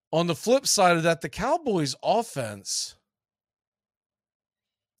 On the flip side of that, the Cowboys offense,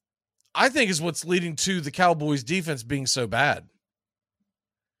 I think, is what's leading to the Cowboys defense being so bad.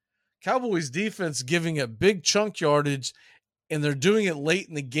 Cowboys defense giving it big chunk yardage, and they're doing it late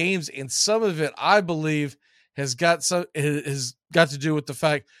in the games, and some of it, I believe, has got to do with the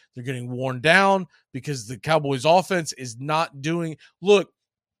fact they're getting worn down because the Cowboys offense is not doing. Look,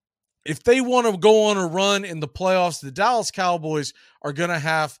 if they want to go on a run in the playoffs, the Dallas Cowboys are going to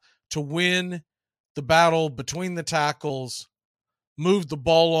have to win the battle between the tackles, move the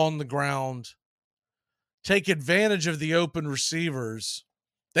ball on the ground, take advantage of the open receivers.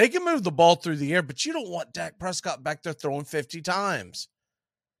 They can move the ball through the air, but you don't want Dak Prescott back there throwing 50 times.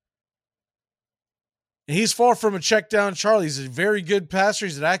 And he's far from a check down Charlie. He's a very good passer.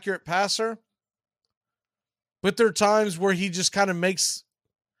 He's an accurate passer. But there are times where he just kind of makes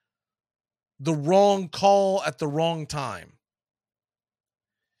the wrong call at the wrong time.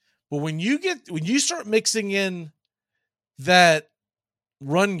 But when you start mixing in that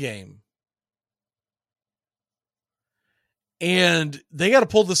run game, and they got to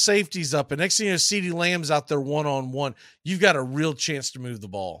pull the safeties up, and next thing you know, CeeDee Lamb's out there one-on-one, you've got a real chance to move the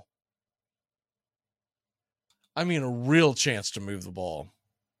ball. I mean, a real chance to move the ball.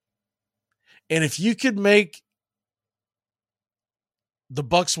 And if you could make the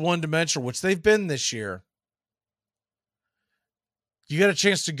Bucs one-dimensional, which they've been this year, you got a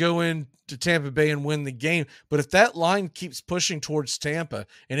chance to go into Tampa Bay and win the game. But if that line keeps pushing towards Tampa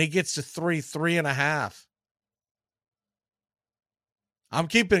and it gets to 3.5, I'm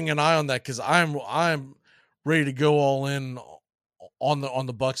keeping an eye on that because I'm ready to go all in on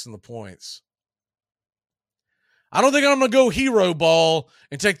the Bucs and the points. I don't think I'm going to go hero ball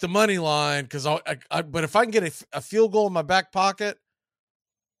and take the money line but if I can get a field goal in my back pocket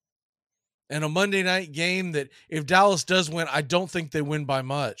and a Monday night game that if Dallas does win, I don't think they win by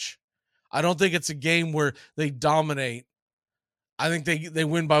much. I don't think it's a game where they dominate. I think they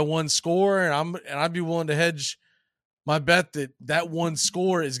win by one score, and I'd be willing to hedge my bet that one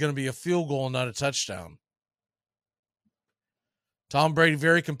score is going to be a field goal and not a touchdown. Tom Brady,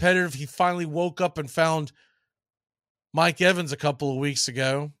 very competitive. He finally woke up and found Mike Evans a couple of weeks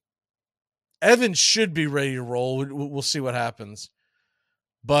ago. Evans should be ready to roll. We'll see what happens.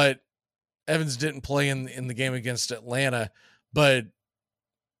 But Evans didn't play in the game against Atlanta, but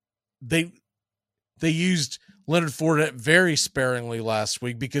they used Leonard Fournette very sparingly last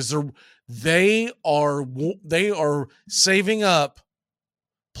week because they are saving up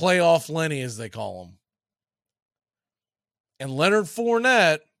playoff Lenny, as they call him. And Leonard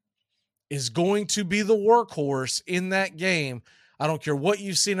Fournette is going to be the workhorse in that game. I don't care what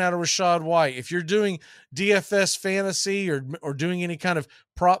you've seen out of Rachaad White. If you're doing DFS fantasy or doing any kind of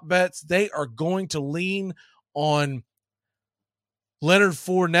prop bets, they are going to lean on Leonard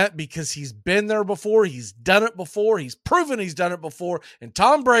Fournette because he's been there before. He's done it before. He's proven he's done it before. And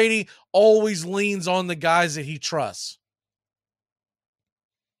Tom Brady always leans on the guys that he trusts.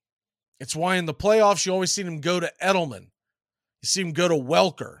 It's why in the playoffs, you always see him go to Edelman. You see him go to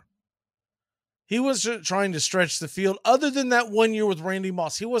Welker. He wasn't trying to stretch the field. Other than that 1 year with Randy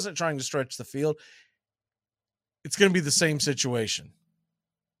Moss, he wasn't trying to stretch the field. It's going to be the same situation.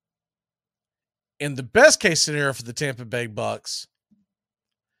 And the best case scenario for the Tampa Bay Bucs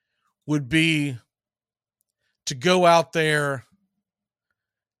would be to go out there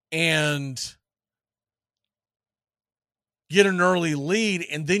and get an early lead,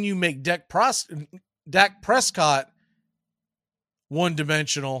 and then you make Dak Prescott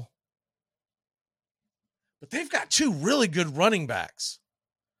one-dimensional. But they've got two really good running backs.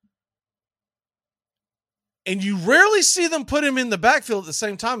 And you rarely see them put him in the backfield at the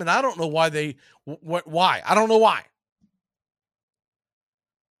same time, and I don't know why why. I don't know why.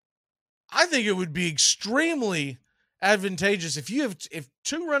 I think it would be extremely advantageous if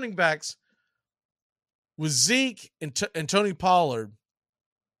two running backs with Zeke and Tony Pollard,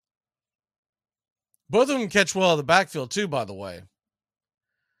 both of them catch well out of the backfield too, by the way.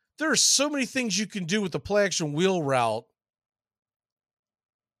 There are so many things you can do with the play action wheel route.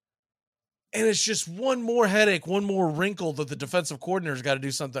 And it's just one more headache, one more wrinkle that the defensive coordinator's got to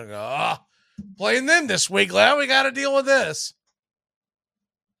do something. Playing them this week, now we got to deal with this.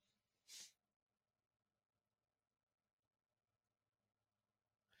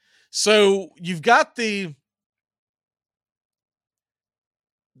 So you've got the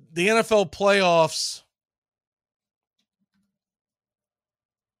NFL playoffs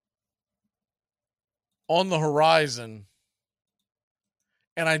on the horizon.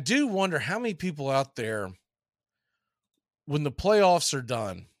 And I do wonder how many people out there, when the playoffs are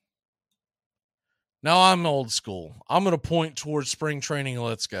done, now I'm old school. I'm going to point towards spring training and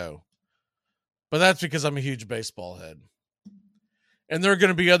let's go. But that's because I'm a huge baseball head. And there are going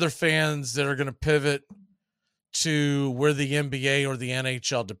to be other fans that are going to pivot to where the NBA or the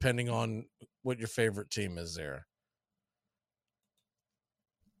NHL, depending on what your favorite team is there.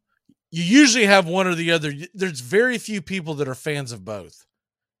 You usually have one or the other. There's very few people that are fans of both.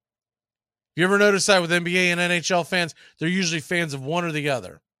 You ever notice that with NBA and NHL fans? They're usually fans of one or the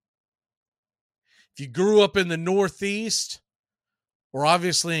other. If you grew up in the Northeast or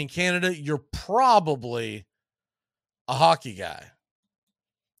obviously in Canada, you're probably a hockey guy.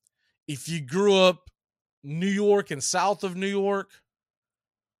 If you grew up New York and south of New York,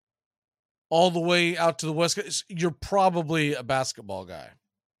 all the way out to the West Coast, you're probably a basketball guy.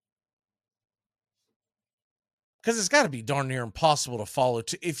 Because it's got to be darn near impossible to follow.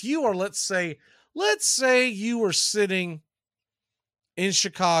 If you are, let's say you are sitting in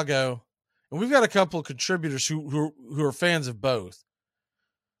Chicago, and we've got a couple of contributors who are fans of both.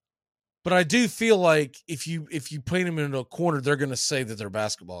 But I do feel like if you paint them into a corner, they're going to say that they're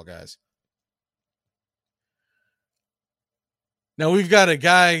basketball guys. Now we've got a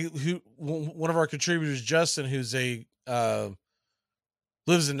guy one of our contributors, Justin, who's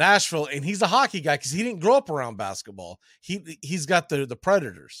lives in Nashville, and he's a hockey guy because he didn't grow up around basketball. He's got the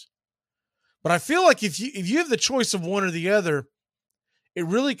Predators. But I feel like if you have the choice of one or the other, it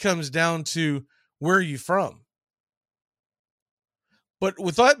really comes down to where are you from. But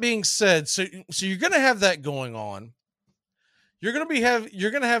with that being said, so you're going to have that going on. You're going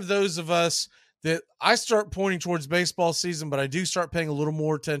to have those of us that I start pointing towards baseball season, but I do start paying a little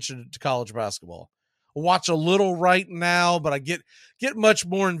more attention to college basketball. I watch a little right now, but I get much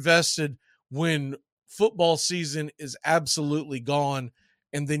more invested when football season is absolutely gone,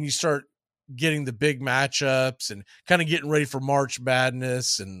 and then you start getting the big matchups and kind of getting ready for March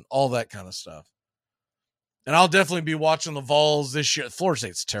Madness and all that kind of stuff. And I'll definitely be watching the Vols this year. Florida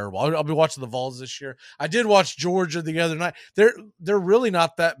State's terrible. I'll be watching the Vols this year. I did watch Georgia the other night. They're really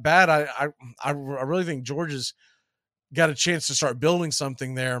not that bad. I really think Georgia's got a chance to start building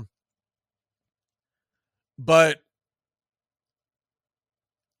something there. But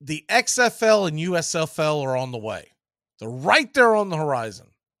the XFL and USFL are on the way. They're right there on the horizon.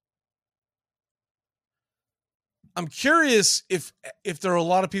 I'm curious if there are a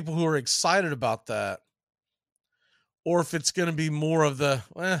lot of people who are excited about that, or if it's going to be more of the,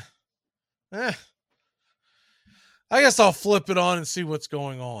 I guess I'll flip it on and see what's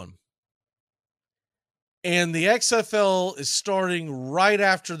going on. And the XFL is starting right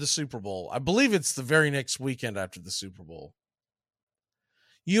after the Super Bowl. I believe it's the very next weekend after the Super Bowl.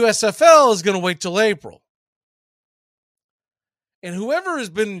 USFL is going to wait till April. And whoever has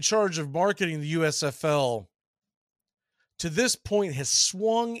been in charge of marketing the USFL to this point has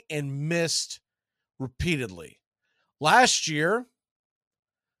swung and missed repeatedly. Last year,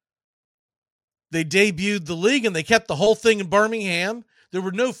 they debuted the league and they kept the whole thing in Birmingham. There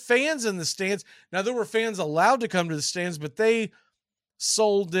were no fans in the stands. Now, there were fans allowed to come to the stands, but they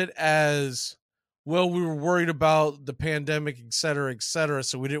sold it as, well, we were worried about the pandemic, et cetera,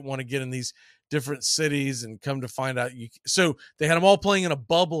 so we didn't want to get in these different cities and come to find out. So they had them all playing in a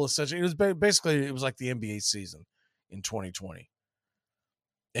bubble, essentially. It was basically, it was like the NBA season in 2020.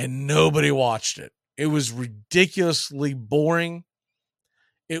 And nobody watched it. It was ridiculously boring.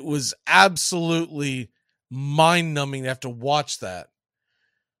 It was absolutely mind-numbing to have to watch that.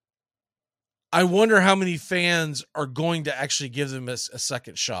 I wonder how many fans are going to actually give them a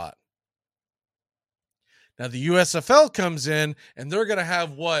second shot. Now, the USFL comes in, and they're going to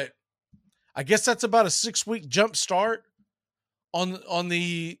have what? I guess that's about a 6-week jump start on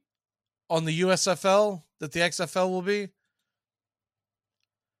the USFL that the XFL will be.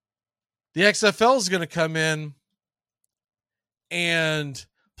 The XFL is going to come in, and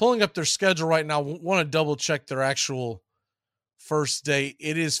pulling up their schedule right now, want to double check their actual first date.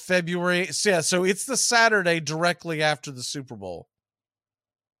 It is February. So it's the Saturday directly after the Super Bowl.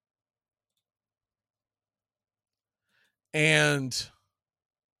 And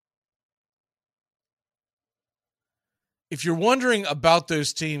if you're wondering about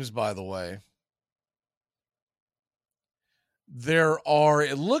those teams, by the way,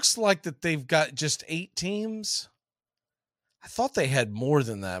 it looks like that they've got just 8 teams. I thought they had more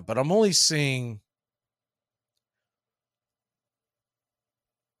than that, but I'm only seeing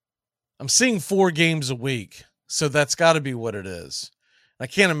 4 games a week. So that's got to be what it is. I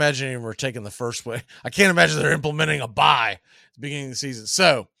can't imagine any of them are taking the first way. I can't imagine they're implementing a bye at the beginning of the season.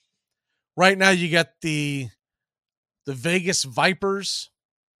 So right now you got the Vegas Vipers,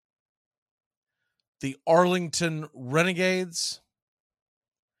 the Arlington Renegades,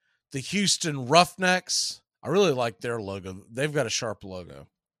 the Houston Roughnecks. I really like their logo. They've got a sharp logo.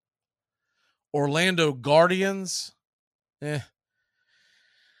 Orlando Guardians.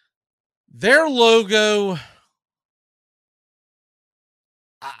 Their logo,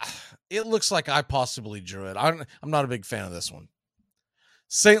 it looks like I possibly drew it. I'm not a big fan of this one.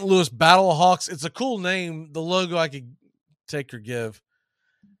 St. Louis Battlehawks. It's a cool name. The logo I could take or give.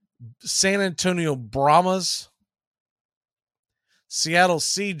 San Antonio Brahmas. Seattle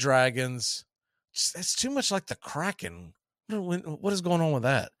Sea Dragons. That's too much like the Kraken. What is going on with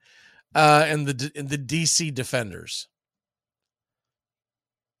that? And the DC Defenders.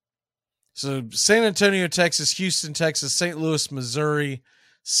 So San Antonio, Texas, Houston, Texas, St. Louis, Missouri,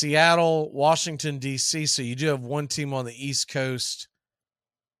 Seattle, Washington, D.C. So you do have one team on the East Coast.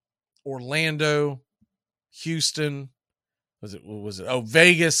 Orlando, Houston. What was it? Oh,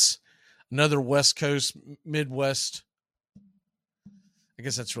 Vegas, another West Coast, Midwest. I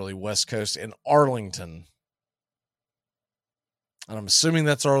guess that's really West Coast, and Arlington. And I'm assuming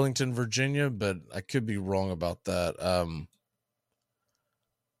that's Arlington, Virginia, but I could be wrong about that.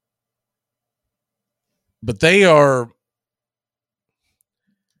 But they're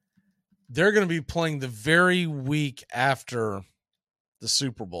going to be playing the very week after the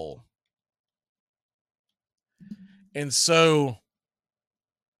Super Bowl. And so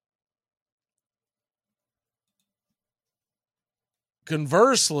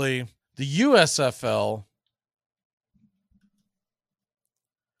conversely, the USFL,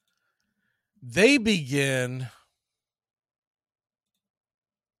 they begin,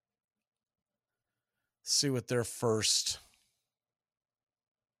 see what their first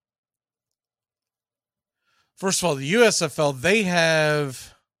of all, the USFL, they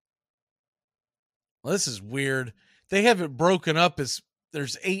have, well, this is weird. They have it broken up as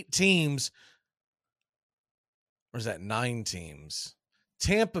there's 8 teams. Or is that 9 teams?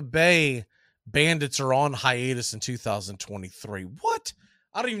 Tampa Bay Bandits are on hiatus in 2023. What?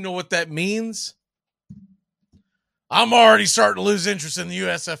 I don't even know what that means. I'm already starting to lose interest in the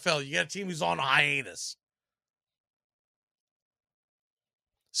USFL. You got a team who's on hiatus.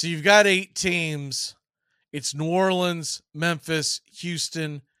 So you've got 8 teams. It's New Orleans, Memphis,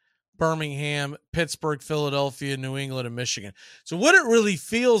 Houston, Birmingham, Pittsburgh, Philadelphia, New England, and Michigan. So what it really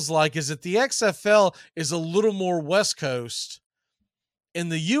feels like is that the XFL is a little more West Coast, and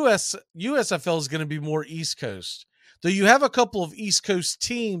the USFL is going to be more East Coast. Though you have a couple of East Coast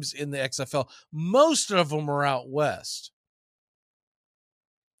teams in the XFL, most of them are out west.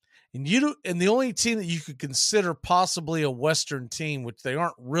 And the only team that you could consider possibly a Western team, which they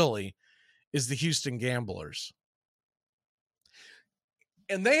aren't really, is the Houston Gamblers.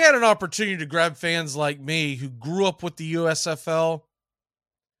 And they had an opportunity to grab fans like me who grew up with the USFL.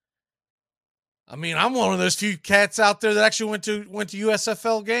 I mean, I'm one of those few cats out there that actually went to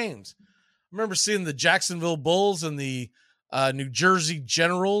USFL games. I remember seeing the Jacksonville Bulls and the New Jersey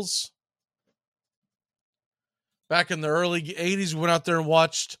Generals back in the early 80s. We went out there and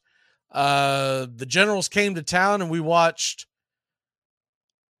watched the Generals came to town, and we watched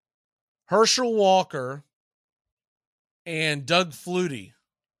Herschel Walker and Doug Flutie.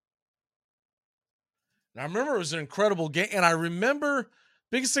 And I remember it was an incredible game. And I remember,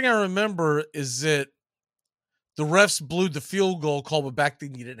 biggest thing I remember is that the refs blew the field goal call, but back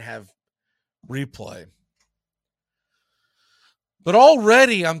then you didn't have replay. But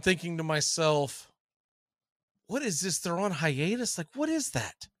already I'm thinking to myself, what is this? They're on hiatus? Like, what is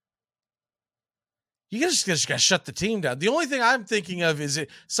that? You just got to shut the team down. The only thing I'm thinking of is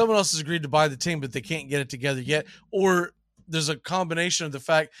someone else has agreed to buy the team, but they can't get it together yet. Or there's a combination of the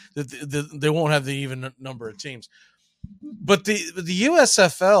fact that they won't have the even number of teams. But the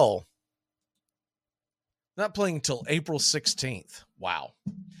USFL not playing until April 16th. Wow.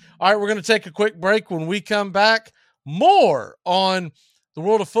 All right, we're going to take a quick break. When we come back, more on the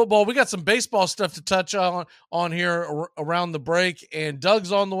world of football. We got some baseball stuff to touch on here around the break, and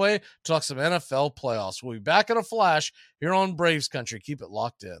Doug's on the way to talk some NFL playoffs. We'll be back in a flash here on Braves Country. Keep it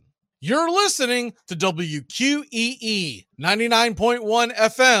locked in. You're listening to WQEE 99.1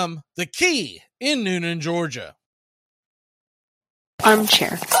 FM, The Key in Noonan, Georgia.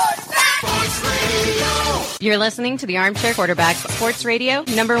 Armchair. You're listening to the Armchair Quarterback Sports Radio,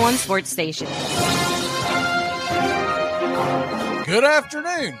 #1 sports station. Good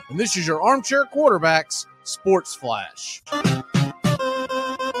afternoon, and this is your Armchair Quarterbacks Sports Flash.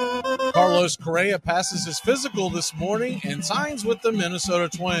 Carlos Correa passes his physical this morning and signs with the Minnesota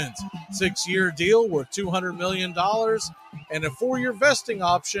Twins. 6-year deal worth $200 million and a 4-year vesting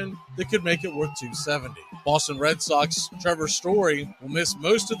option that could make it worth $270. Boston Red Sox Trevor Story will miss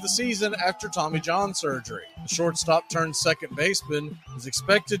most of the season after Tommy John surgery. The shortstop turned second baseman is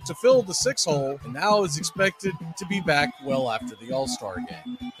expected to fill the 6 hole and now is expected to be back well after the All-Star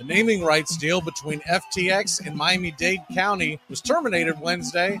game. The naming rights deal between FTX and Miami-Dade County was terminated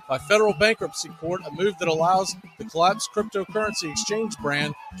Wednesday by federal bankruptcy court, a move that allows the collapsed cryptocurrency exchange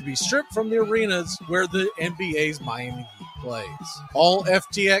brand to be stripped from the arenas where the NBA's Miami Heat plays. All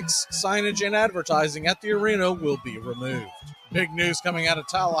FTX signage and advertising at the arena will be removed. Big news coming out of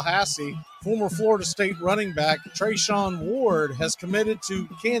Tallahassee. Former Florida State running back Trayshawn Ward has committed to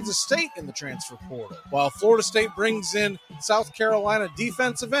Kansas State in the transfer portal, while Florida State brings in South Carolina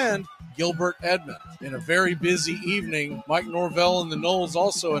defensive end Gilbert Edmond. In a very busy evening, Mike Norvell and the Noles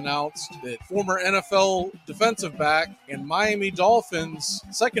also announced that former NFL defensive back and Miami Dolphins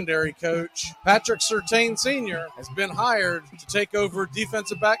secondary coach Patrick Surtain Sr. has been hired to take over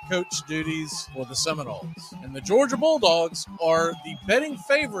defensive back coach duties for the Seminoles. And the Georgia Bulldogs are the betting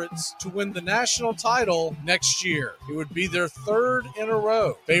favorites to win win the national title next year. It would be their third in a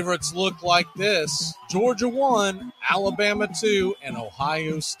row. Favorites look like this: Georgia 1, Alabama 2, and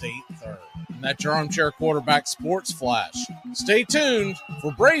Ohio State 3rd. And that's your Armchair Quarterback Sports Flash. Stay tuned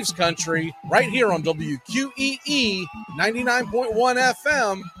for Braves Country right here on WQEE 99.1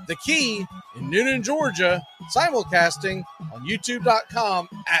 FM, The Key in Newnan, Georgia, simulcasting on youtube.com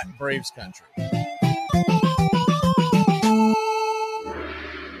at Braves Country.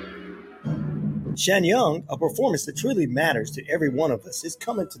 Shenyang, a performance that truly matters to every one of us, is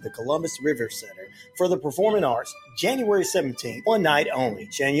coming to the Columbus River Center for the Performing Arts, January 17th, one night only.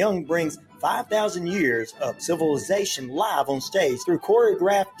 Shenyang brings 5,000 years of civilization live on stage through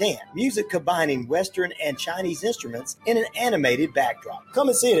choreographed dance, music combining Western and Chinese instruments in an animated backdrop. Come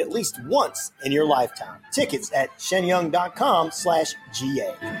and see it at least once in your lifetime. Tickets at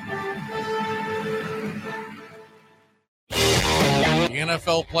shenyang.com/GA. The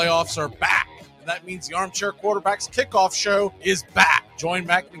NFL playoffs are back. That means the Armchair Quarterbacks Kickoff Show is back. Join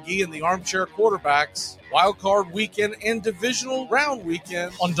Mac McGee and the Armchair Quarterbacks Wildcard Weekend and Divisional Round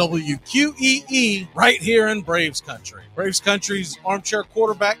Weekend on WQEE right here in Braves Country. Braves Country's Armchair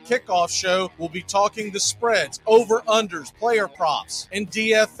Quarterback Kickoff Show will be talking the spreads, over-unders, player props, and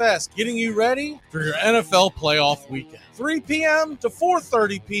DFS, getting you ready for your NFL playoff weekend. 3 p.m. to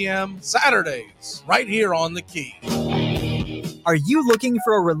 4:30 p.m. Saturdays right here on The Key. Are you looking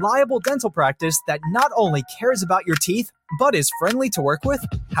for a reliable dental practice that not only cares about your teeth, but is friendly to work with?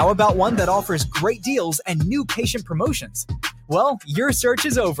 How about one that offers great deals and new patient promotions? Well, your search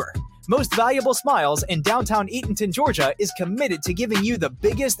is over. Most Valuable Smiles in downtown Eatonton, Georgia is committed to giving you the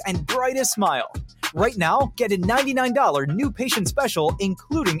biggest and brightest smile. Right now, get a $99 new patient special,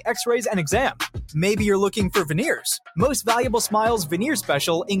 including x-rays and exam. Maybe you're looking for veneers. Most Valuable Smiles veneer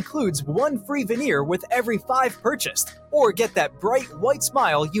special includes 1 free veneer with every 5 purchased. Or get that bright white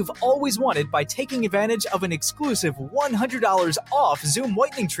smile you've always wanted by taking advantage of an exclusive $100 off Zoom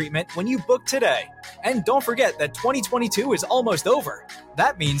whitening treatment when you book today. And don't forget that 2022 is almost over.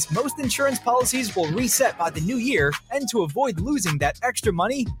 That means most insurance policies will reset by the new year, and to avoid losing that extra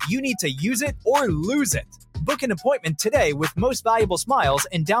money, you need to use it or lose it. Book an appointment today with Most Valuable Smiles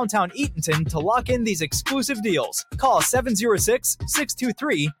in downtown Eatonton to lock in these exclusive deals. Call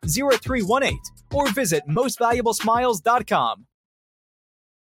 706-623-0318 or visit mostvaluablesmiles.com.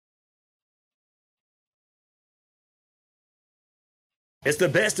 It's the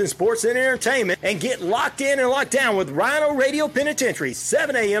best in sports and entertainment, and get locked in and locked down with Rhino Radio Penitentiary,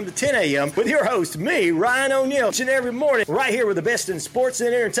 7 a.m. to 10 a.m. with your host, me, Ryan O'Neal, each and every morning, right here with the best in sports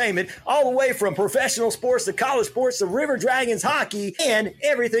and entertainment, all the way from professional sports to college sports to River Dragons hockey and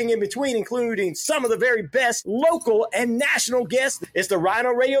everything in between, including some of the very best local and national guests. It's the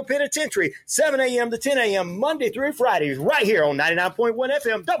Rhino Radio Penitentiary, 7 a.m. to 10 a.m. Monday through Fridays, right here on 99.1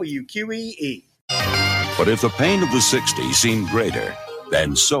 FM WQEE. But if the pain of the 60s seemed greater,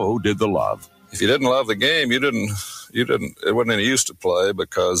 then so did the love. If you didn't love the game, it wasn't any use to play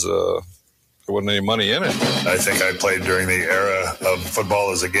because there wasn't any money in it. I think I played during the era of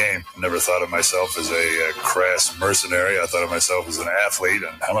football as a game. Never thought of myself as a crass mercenary. I thought of myself as an athlete,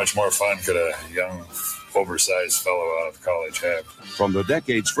 and how much more fun could a young, oversized fellow out of college have? From the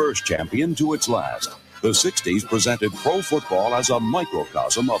decade's first champion to its last, the 60s presented pro football as a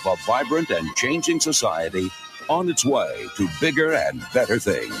microcosm of a vibrant and changing society on its way to bigger and better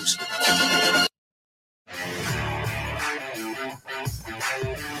things.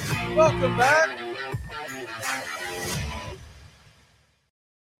 Welcome back.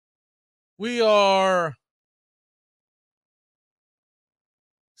 We are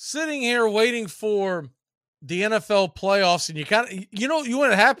sitting here waiting for the NFL playoffs, and you know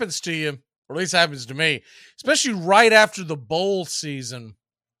what happens to you, or at least happens to me, especially right after the bowl season,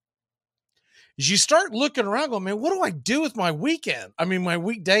 is you start looking around going, man, what do I do with my weekend? I mean, my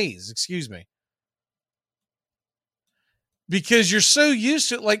weekdays, excuse me. Because you're so used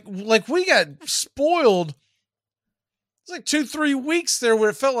to it. Like we got spoiled. It's like 2-3 weeks there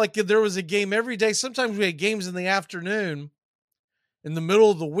where it felt like there was a game every day. Sometimes we had games in the afternoon. In the middle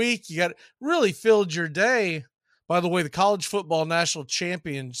of the week, you got really filled your day. By the way, the college football national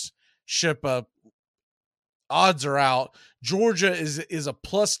championship odds are out. Georgia is a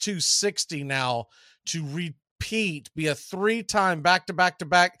plus 260 now to repeat, be a 3-time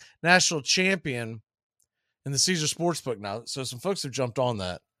back-to-back national champion in the Caesar Sportsbook now. So some folks have jumped on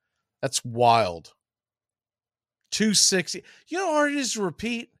that. That's wild. 260. You know how hard it is to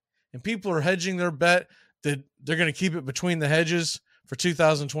repeat? And people are hedging their bet that they're going to keep it between the hedges for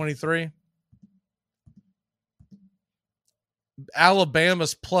 2023.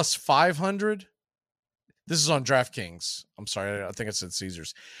 Alabama's plus 500. This is on DraftKings. I'm sorry, I think I said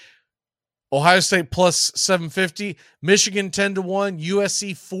Caesars. Ohio State plus 750, Michigan 10-1,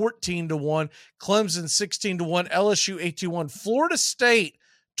 USC 14-1, Clemson 16-1, LSU 8-1, Florida State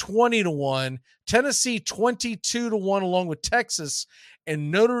 20-1, Tennessee 22-1, along with Texas, and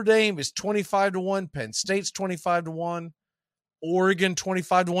Notre Dame is 25-1, Penn State's 25-1, Oregon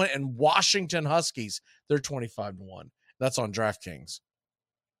 25-1, and Washington Huskies, they're 25-1. That's on DraftKings.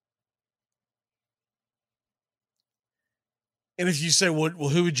 And if you say, well,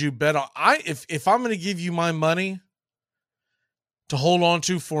 who would you bet on? If I'm going to give you my money to hold on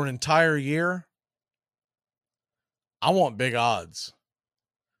to for an entire year, I want big odds.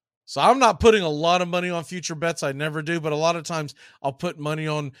 So I'm not putting a lot of money on future bets. I never do, but a lot of times I'll put money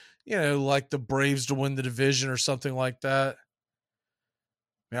on, like the Braves to win the division or something like that.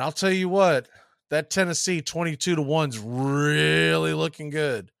 Man, I'll tell you what, that Tennessee 22-1's really looking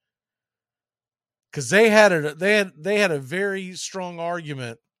good. Because they had a very strong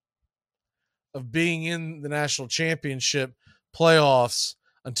argument of being in the national championship playoffs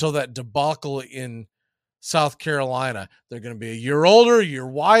until that debacle in South Carolina. They're going to be a year older, a year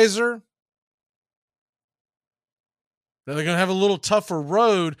wiser. They're going to have a little tougher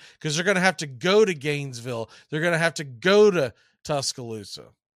road because they're going to have to go to Gainesville. They're going to have to go to Tuscaloosa.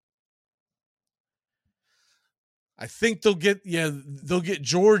 I think they'll get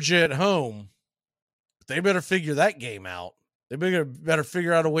Georgia at home. They better figure that game out. They better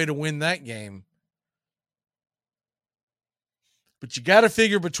figure out a way to win that game. But you got to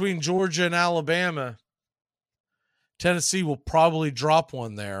figure between Georgia and Alabama, Tennessee will probably drop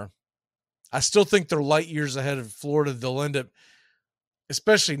one there. I still think they're light years ahead of Florida. They'll end up,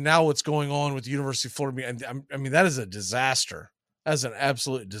 especially now what's going on with the University of Florida. I mean, that is a disaster. That is an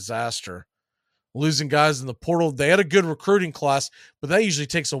absolute disaster. Losing guys in the portal. They had a good recruiting class, but that usually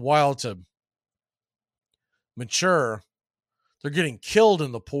takes a while to mature. They're getting killed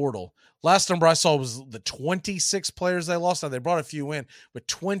in the portal. Last number I saw was the 26 players they lost. Now they brought a few in, but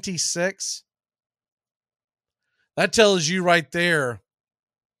 26. That tells you right there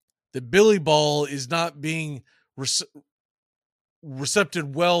that Billy Ball is not being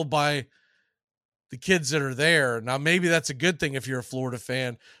recepted well by the kids that are there. Now maybe that's a good thing if you're a Florida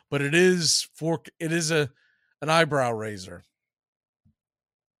fan, but it is an eyebrow raiser.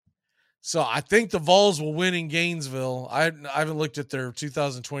 So I think the Vols will win in Gainesville. I haven't looked at their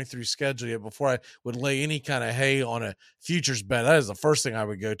 2023 schedule yet before I would lay any kind of hay on a futures bet. That is the first thing I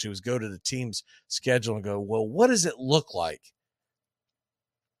would go to, is go to the team's schedule and go, well, what does it look like?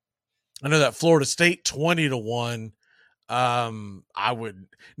 I know that Florida State 20-1. I would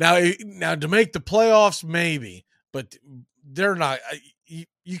now to make the playoffs, maybe, but they're not.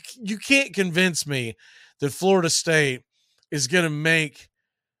 You can't convince me that Florida State is going to make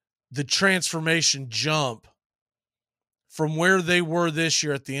the transformation jump from where they were this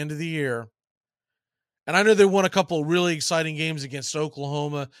year at the end of the year. And I know they won a couple of really exciting games against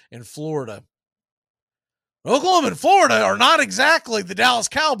Oklahoma and Florida. Oklahoma and Florida are not exactly the Dallas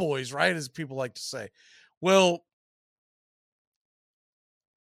Cowboys, right? As people like to say. Well,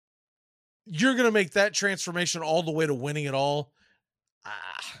 you're going to make that transformation all the way to winning it all.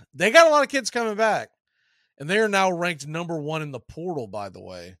 They got a lot of kids coming back. And they are now ranked number 1 in the portal, by the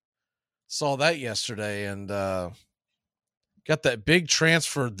way. Saw that yesterday, and got that big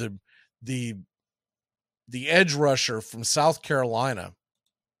transfer, the edge rusher from South Carolina.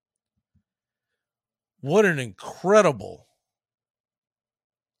 What an incredible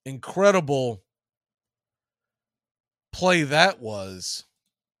play that was.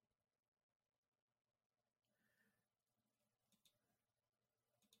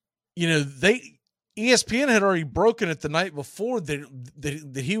 ESPN had already broken it the night before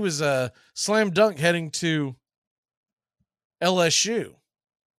that he was a slam dunk heading to LSU.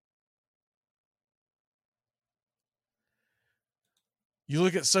 You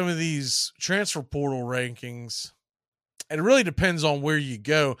look at some of these transfer portal rankings, and it really depends on where you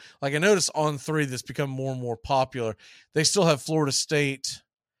go. Like I noticed on 3 that's become more and more popular. They still have Florida State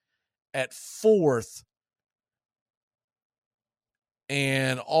at 4th.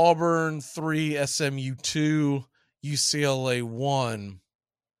 And Auburn 3, SMU 2, UCLA 1.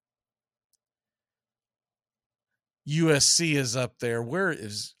 USC is up there.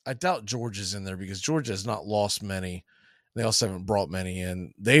 I doubt Georgia's in there because Georgia has not lost many. They also haven't brought many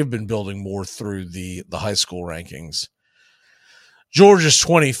in. They've been building more through the high school rankings. Georgia's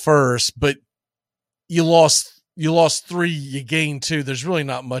 21st, but you lost 3, you gained 2. There's really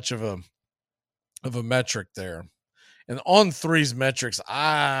not much of a metric there. And on 3's metrics,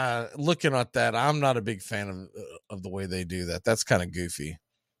 looking at that, I'm not a big fan of the way they do that. That's kind of goofy.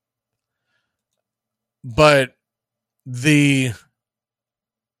 But the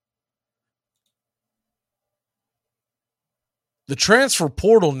the transfer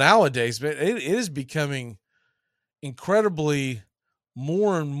portal nowadays, man, it is becoming incredibly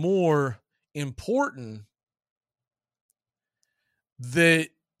more and more important that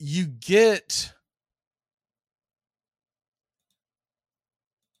you get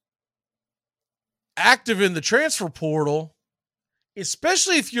active in the transfer portal,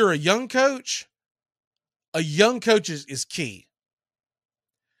 especially if you're a young coach. A young coach is key.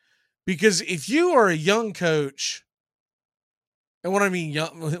 Because if you are a young coach, and what I mean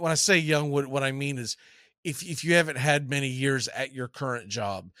young, when I say young, what I mean is if you haven't had many years at your current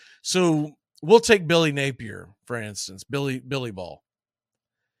job. So we'll take Billy Napier, for instance, Billy Ball.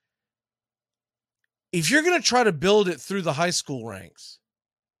 If you're going to try to build it through the high school ranks,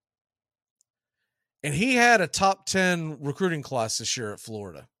 and he had a top 10 recruiting class this year at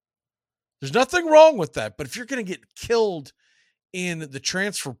Florida, there's nothing wrong with that. But if you're going to get killed in the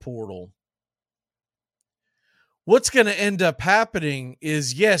transfer portal, what's going to end up happening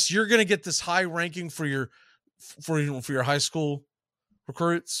is, yes, you're going to get this high ranking for your high school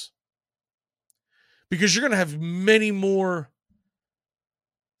recruits, because you're going to have many more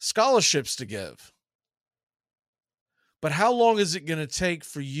scholarships to give. But how long is it going to take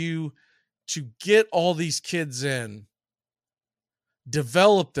for you to get all these kids in,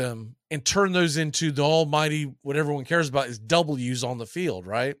 develop them, and turn those into the almighty, what everyone cares about is W's on the field,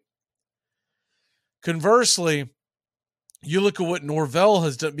 right? Conversely, you look at what Norvell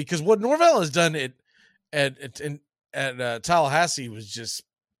has done, because what Norvell has done at Tallahassee was just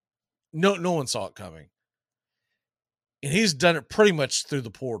no one saw it coming. And he's done it pretty much through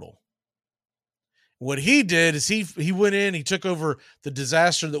the portal. What he did is he went in, he took over the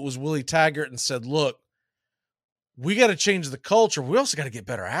disaster that was Willie Taggart and said, look, we got to change the culture. We also got to get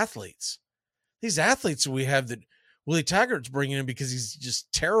better athletes. These athletes that we have that Willie Taggart's bringing in, because he's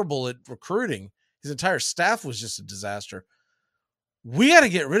just terrible at recruiting. His entire staff was just a disaster. We got to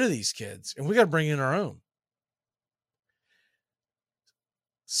get rid of these kids, and we got to bring in our own.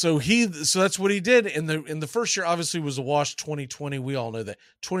 So that's what he did. In the first year, obviously, was a wash. 2020, we all know that.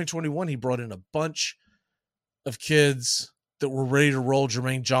 2021, he brought in a bunch of kids that were ready to roll.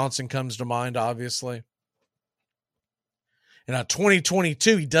 Jermaine Johnson comes to mind, obviously. And now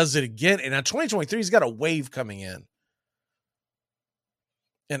 2022, he does it again. And now 2023, he's got a wave coming in.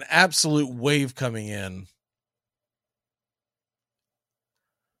 An absolute wave coming in.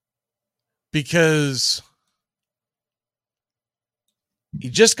 Because he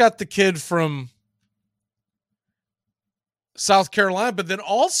just got the kid from South Carolina, but then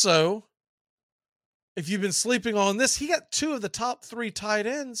also, if you've been sleeping on this, he got 2 of the top 3 tight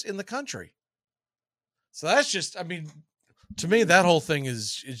ends in the country. So that's just, I mean, to me, that whole thing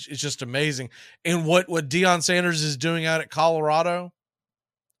is just amazing. And what Deion Sanders is doing out at Colorado,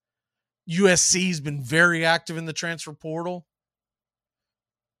 USC's been very active in the transfer portal.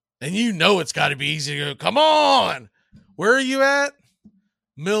 And you know it's got to be easy to go, come on, where are you at?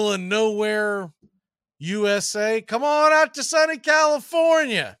 Middle of nowhere, USA. Come on out to sunny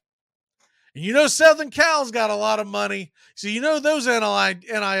California. And you know Southern Cal's got a lot of money. So you know those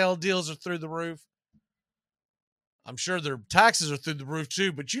NIL deals are through the roof. I'm sure their taxes are through the roof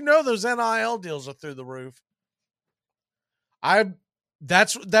too, but you know those NIL deals are through the roof.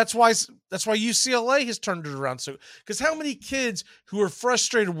 That's why UCLA has turned it around. So, because how many kids who are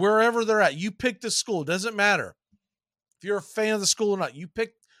frustrated wherever they're at, you pick the school, doesn't matter if you're a fan of the school or not, you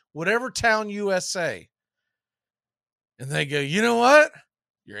pick whatever town USA, and they go, you know what?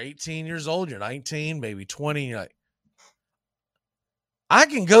 You're 18 years old, you're 19, maybe 20. You're like, I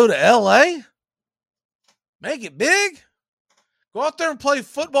can go to LA, make it big, go out there and play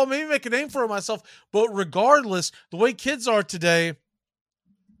football, maybe make a name for myself. But regardless, the way kids are today,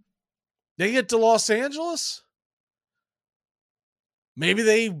 they get to Los Angeles. Maybe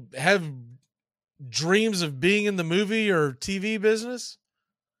they have dreams of being in the movie or TV business.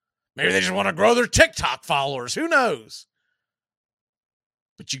 Maybe they just want to grow their TikTok followers. Who knows?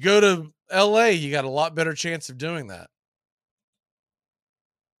 But you go to LA, you got a lot better chance of doing that.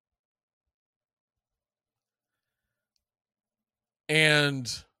 And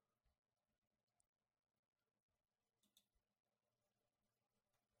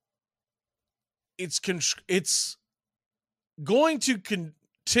it's going to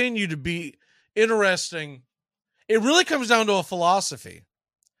continue to be interesting. It really comes down to a philosophy.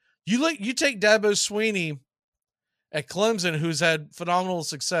 You take Dabo Swinney at Clemson, who's had phenomenal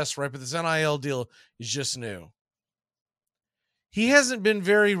success, right? But this NIL deal is just new. He hasn't been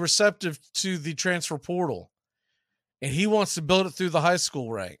very receptive to the transfer portal, and he wants to build it through the high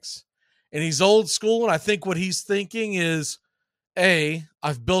school ranks. And he's old school, and I think what he's thinking is, A,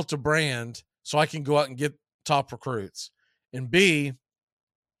 I've built a brand, so I can go out and get top recruits. And B,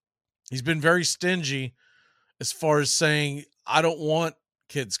 he's been very stingy as far as saying, I don't want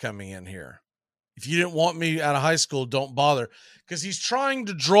kids coming in here. If you didn't want me out of high school, don't bother. Because he's trying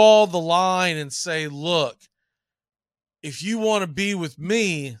to draw the line and say, look, if you want to be with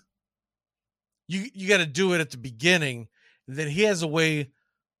me, you got to do it at the beginning. And then he has a way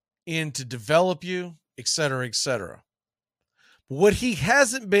in to develop you, et cetera, et cetera. But what he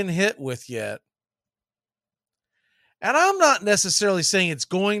hasn't been hit with yet, and I'm not necessarily saying it's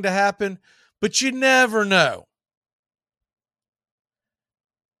going to happen, but you never know.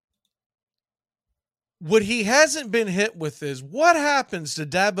 What he hasn't been hit with is what happens to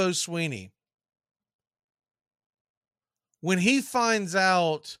Dabo Swinney when he finds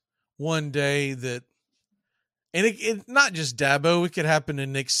out one day that, and it not just Dabo, it could happen to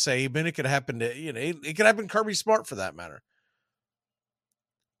Nick Saban, it could happen to, it could happen to Kirby Smart for that matter.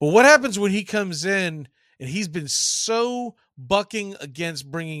 But what happens when he comes in and he's been so bucking against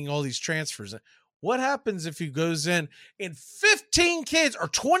bringing all these transfers in? What happens if he goes in and 15 kids or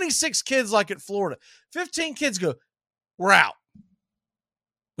 26 kids like at Florida, 15 kids go, we're out.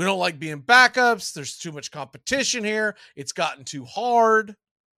 We don't like being backups. There's too much competition here. It's gotten too hard,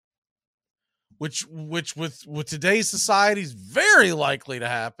 which with today's society is very likely to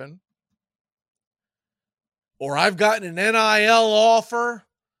happen. Or I've gotten an NIL offer.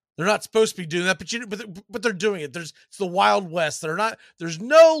 They're not supposed to be doing that, but they're doing it. It's the Wild West. There's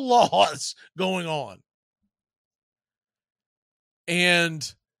no laws going on.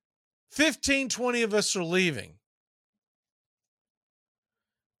 And 15, 20 of us are leaving.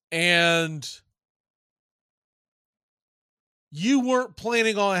 And you weren't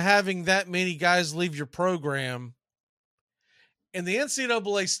planning on having that many guys leave your program. And the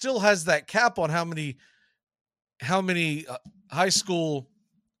NCAA still has that cap on how many high school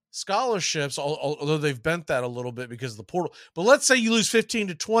scholarships, although they've bent that a little bit because of the portal. But let's say you lose 15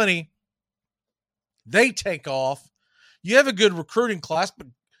 to 20. They take off. You have a good recruiting class, but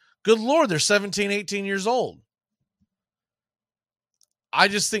good Lord, they're 17, 18 years old. I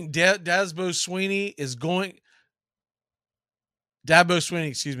just think Dabo Swinney, is going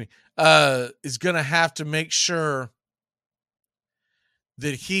to have to make sure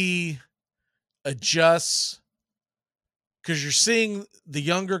that he adjusts. Because you're seeing the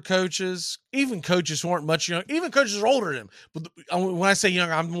younger coaches, even coaches who aren't much younger, even coaches who are older than him. But when I say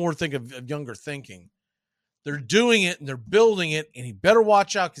younger, I'm more thinking of younger thinking. They're doing it and they're building it, and he better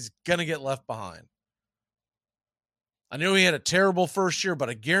watch out because he's going to get left behind. I know he had a terrible first year,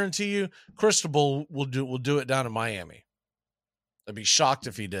 but I guarantee you Cristobal will do it down in Miami. I'd be shocked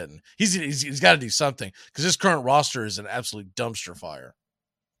if he didn't. He's got to do something because his current roster is an absolute dumpster fire.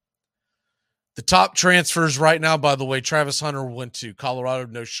 The top transfers right now, by the way, Travis Hunter went to Colorado.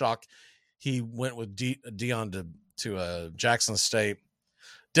 No shock. He went with Dion to Jackson State.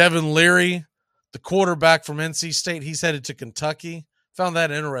 Devin Leary, the quarterback from NC State, he's headed to Kentucky. Found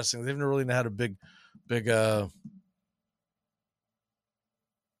that interesting. They've never really had a big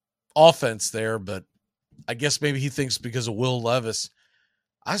offense there, but I guess maybe he thinks because of Will Levis.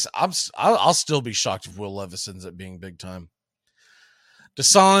 I'll still be shocked if Will Levis ends up being big time.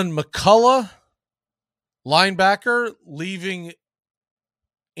 Dasan McCullough, linebacker, leaving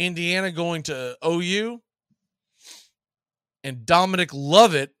Indiana, going to OU. And Dominic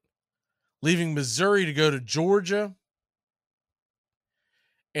Lovett, leaving Missouri to go to Georgia.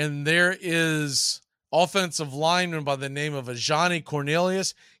 And there is offensive lineman by the name of Ajani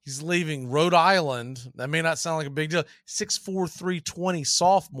Cornelius. He's leaving Rhode Island. That may not sound like a big deal. 6'4", 320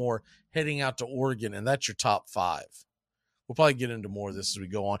 sophomore heading out to Oregon, and that's your top five. We'll probably get into more of this as we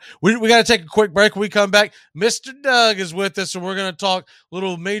go on. We got to take a quick break. When we come back, Mr. Doug is with us, and we're going to talk a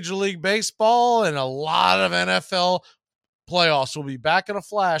little Major League Baseball and a lot of NFL playoffs. We'll be back in a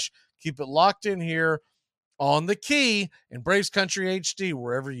flash. Keep it locked in here on The Key and Braves Country HD,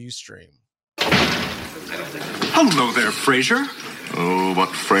 wherever you stream. Hello there, Frazier. Oh, what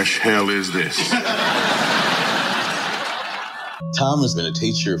fresh hell is this? Tom has been a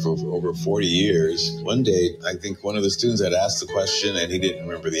teacher for over 40 years. One day, I think one of the students had asked the question and he didn't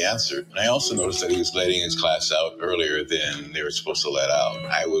remember the answer. And I also noticed that he was letting his class out earlier than they were supposed to let out.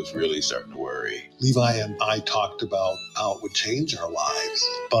 I was really starting to worry. Levi and I talked about how it would change our lives,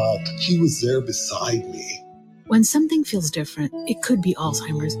 but he was there beside me. When something feels different, it could be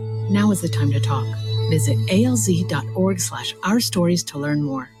Alzheimer's. Now is the time to talk. Visit alz.org/ourstories to learn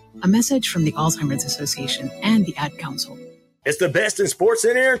more. A message from the Alzheimer's Association and the Ad Council. It's the best in sports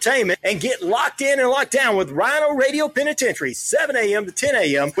and entertainment, and get locked in and locked down with Rhino Radio Penitentiary, 7 a.m. to 10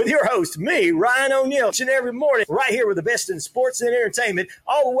 a.m. with your host, me, Ryan O'Neal, each and every morning, right here with the best in sports and entertainment,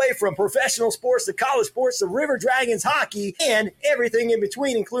 all the way from professional sports to college sports to River Dragons hockey and everything in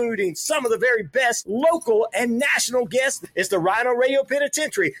between, including some of the very best local and national guests. It's the Rhino Radio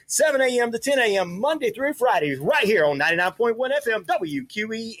Penitentiary, 7 a.m. to 10 a.m. Monday through Fridays, right here on 99.1 FM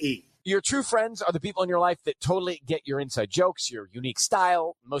WQEE. Your true friends are the people in your life that totally get your inside jokes, your unique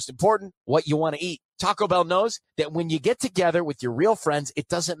style, most important, what you want to eat. Taco Bell knows that when you get together with your real friends, it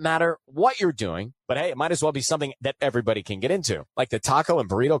doesn't matter what you're doing, but hey, it might as well be something that everybody can get into, like the Taco and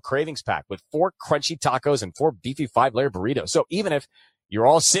Burrito Cravings Pack with 4 crunchy tacos and 4 beefy 5-layer burritos. So even if you're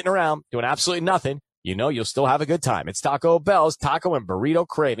all sitting around doing absolutely nothing, you know you'll still have a good time. It's Taco Bell's Taco and Burrito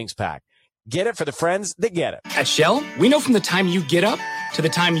Cravings Pack. Get it for the friends that get it. At Shell, we know from the time you get up to the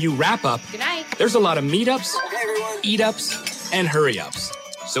time you wrap up, Good night. there's a lot of meetups, eat-ups, and hurry-ups.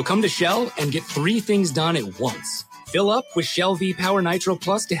 So come to Shell and get 3 things done at once. Fill up with Shell V-Power Nitro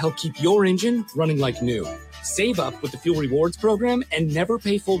Plus to help keep your engine running like new. Save up with the Fuel Rewards program and never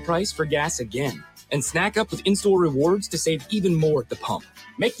pay full price for gas again. And snack up with in-store rewards to save even more at the pump.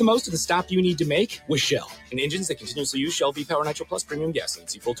 Make the most of the stop you need to make with Shell and engines that continuously use Shell V-Power Nitro Plus premium gasoline.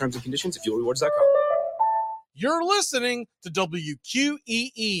 See full terms and conditions at fuelrewards.com. You're listening to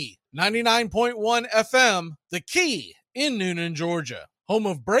WQEE 99.1 FM, The Key in Noonan, Georgia, home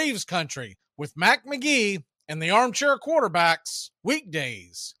of Braves country with Mac McGee and the Armchair Quarterbacks,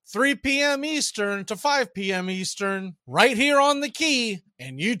 weekdays, 3 p.m. Eastern to 5 p.m. Eastern, right here on The Key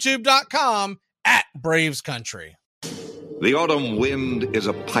and YouTube.com at Braves Country. The autumn wind is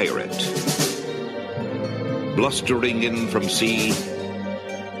a pirate, blustering in from sea.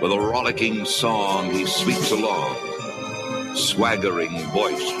 With a rollicking song, he sweeps along, swaggering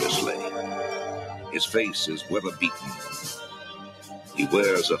boisterously. His face is weather-beaten. He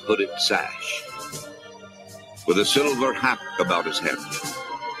wears a hooded sash, with a silver hat about his head,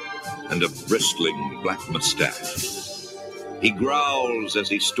 and a bristling black mustache. He growls as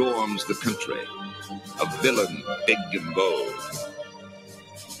he storms the country, a villain big and bold.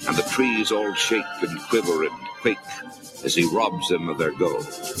 And the trees all shake and quiver and quake as he robs them of their gold.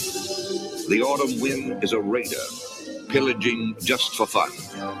 The autumn wind is a raider, pillaging just for fun.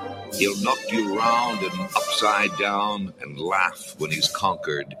 He'll knock you round and upside down and laugh when he's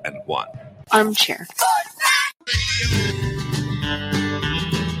conquered and won. Armchair.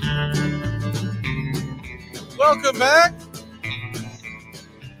 Welcome back.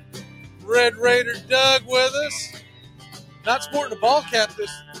 Red Raider Doug with us. Not sporting a ball cap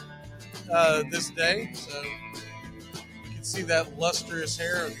this day, so you can see that lustrous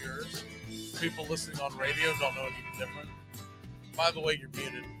hair of yours. People listening on radio don't know any different. By the way, you're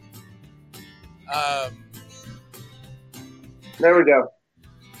muted. There we go.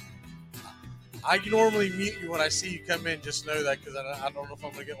 I normally mute you when I see you come in. Just know that, because I don't know if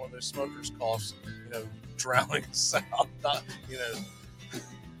I'm going to get one of those smokers coughs, drowning us out, not,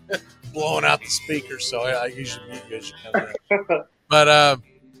 blowing out the speakers. So I usually mute you as you come in. But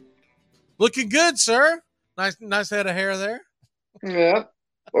looking good, sir. Nice head of hair there. Yeah,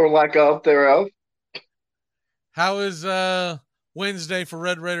 or lack of thereof. How is Wednesday for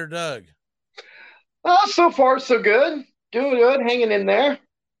Red Raider Doug? So far, so good. Doing good, hanging in there.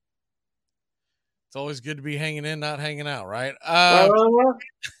 It's always good to be hanging in, not hanging out, right?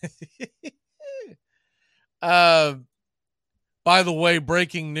 By the way,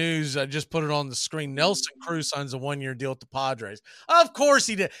 breaking news, I just put it on the screen. Nelson Cruz signs a 1-year deal with the Padres. Of course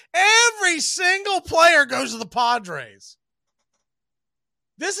he did. Every single player goes to the Padres.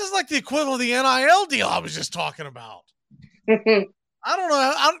 This is like the equivalent of the NIL deal I was just talking about. I don't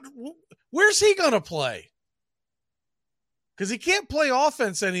know. Where's he going to play? Because he can't play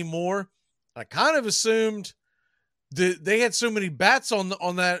offense anymore. I kind of assumed that they had so many bats on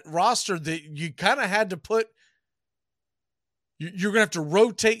that roster that you kind of had to put – you're going to have to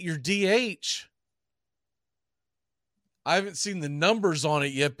rotate your DH. I haven't seen the numbers on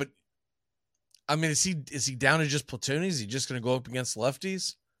it yet, but, I mean, is he down to just platooning? Is he just going to go up against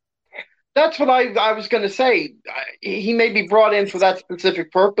lefties? That's what I was going to say. He may be brought in for that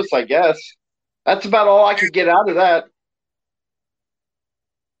specific purpose, I guess. That's about all I could get out of that.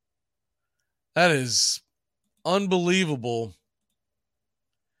 That is unbelievable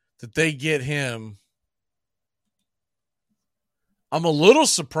that they get him. I'm a little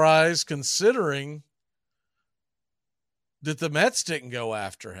surprised considering that the Mets didn't go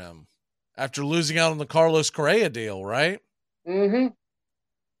after him after losing out on the Carlos Correa deal, right? Mm-hmm.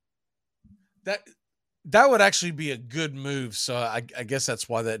 That would actually be a good move, so I guess that's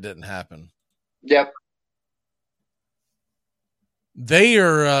why that didn't happen. Yep. They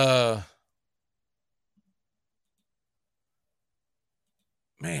are,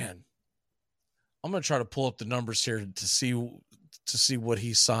 man, I'm going to try to pull up the numbers here to see what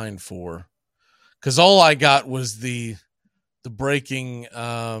he signed for. Because all I got was the breaking,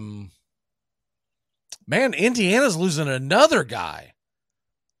 man, Indiana's losing another guy.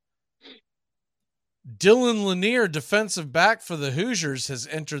 Dylan Lanier, defensive back for the Hoosiers, has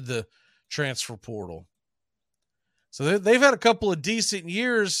entered the transfer portal. So they've had a couple of decent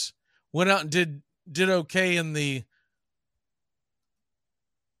years, went out and did okay in the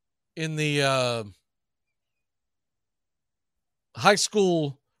high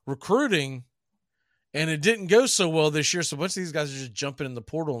school recruiting, and it didn't go so well this year. So a bunch of these guys are just jumping in the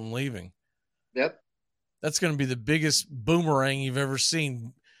portal and leaving. Yep. That's going to be the biggest boomerang you've ever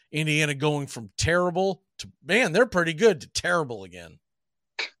seen. Indiana going from terrible to, man, they're pretty good, to terrible again.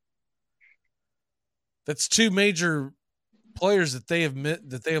 That's two major players that they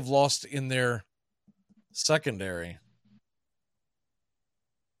have lost in their secondary.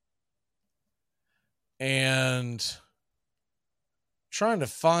 And trying to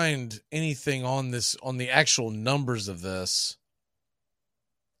find anything on the actual numbers of this.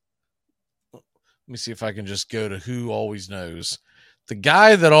 Let me see if I can just go to who always knows. The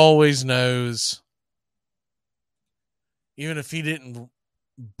guy that always knows, even if he didn't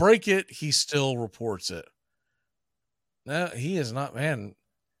break it, he still reports it. No, he is not, man.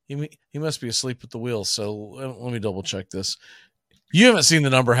 He must be asleep at the wheel. So let me double check this. You haven't seen the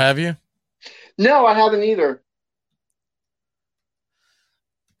number, have you? No, I haven't either.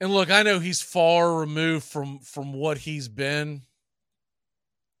 And look, I know he's far removed from what he's been,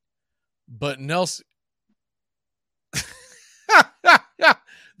 but Nelson,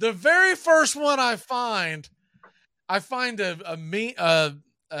 the very first one I find a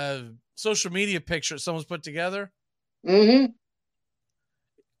social media picture someone's put together. Mm-hmm.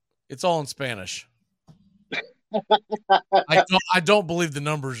 It's all in Spanish. I don't believe the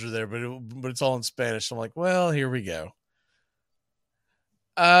numbers are there, but it's all in Spanish. So I'm like, well, here we go.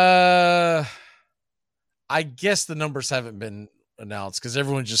 I guess the numbers haven't been announced because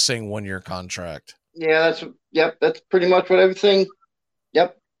everyone's just saying 1-year contract. Yeah, that's pretty much what everything.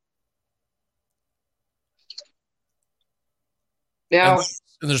 Yep. Now,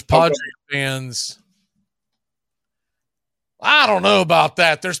 and there's Padre fans. I don't know about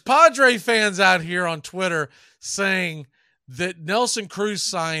that. There's Padre fans out here on Twitter saying that Nelson Cruz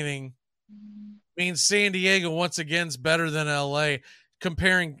signing means San Diego once again is better than LA,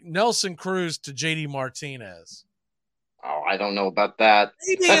 comparing Nelson Cruz to JD Martinez. Oh, I don't know about that.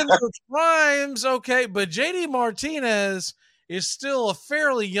 Maybe in their primes, okay, but JD Martinez is still a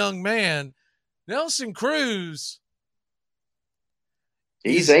fairly young man. Nelson Cruz,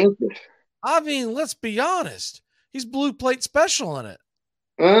 he's ancient. I mean, let's be honest. He's blue plate special in it.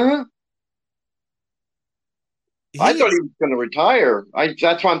 Uh-huh. I thought he was going to retire.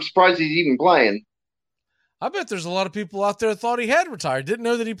 That's why I'm surprised he's even playing. I bet there's a lot of people out there that thought he had retired. Didn't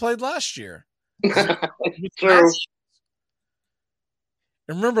know that he played last year. True.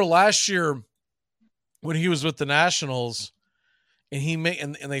 And remember last year when he was with the Nationals and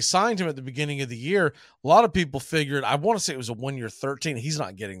and they signed him at the beginning of the year, a lot of people figured, I want to say it was a 1-year 13. He's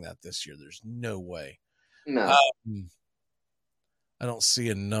not getting that this year. There's no way. No. I don't see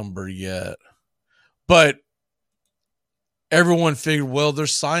a number yet. But everyone figured, well, they're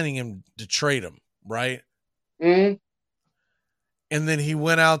signing him to trade him, right? Mm-hmm. And then he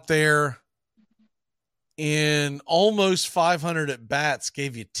went out there in almost 500 at bats,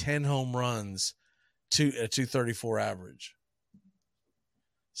 gave you 10 home runs to a 234 average,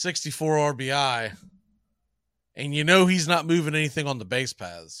 64 RBI. And you know he's not moving anything on the base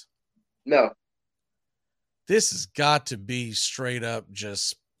paths. No. This has got to be straight up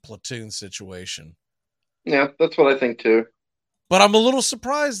just platoon situation. Yeah, that's what I think too. But I'm a little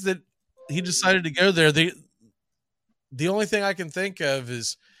surprised that he decided to go there. The only thing I can think of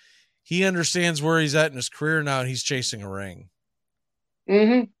is he understands where he's at in his career now and he's chasing a ring.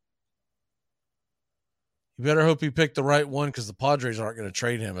 Mm-hmm. You better hope he picked the right one because the Padres aren't going to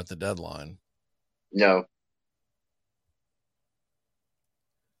trade him at the deadline. No.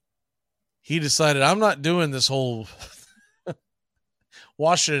 He decided, I'm not doing this whole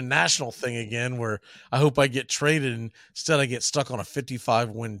Washington National thing again where I hope I get traded and instead I get stuck on a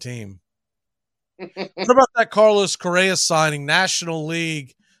 55-win team. What about that Carlos Correa signing, National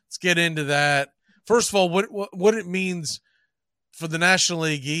League? Let's get into that. First of all, what it means for the National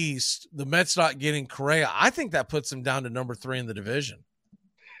League East, the Mets not getting Correa, I think that puts them down to number 3 in the division.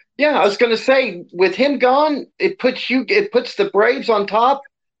 Yeah, I was going to say, with him gone, it puts the Braves on top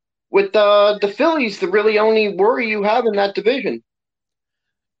with the Phillies, the really only worry you have in that division.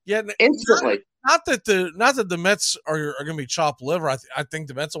 Yeah, instantly. Not that the Mets are going to be chopped liver. I think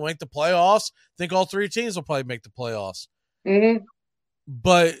the Mets will make the playoffs. I think all three teams will probably make the playoffs. Mm-hmm.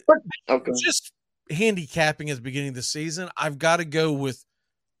 But okay. Just handicapping at the beginning of the season, I've got to go with.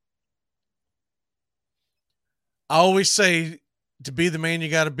 I always say to be the man, you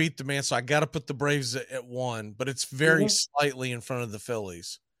got to beat the man. So I got to put the Braves at 1, but it's very slightly in front of the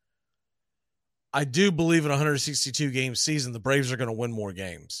Phillies. I do believe in a 162 game season, the Braves are going to win more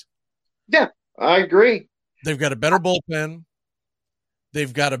games. Yeah, I agree. They've got a better bullpen.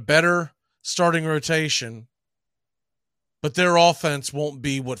 They've got a better starting rotation, but their offense won't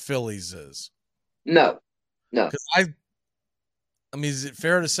be what Phillies is. No. I mean, is it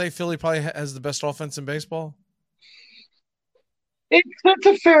fair to say Philly probably has the best offense in baseball? It's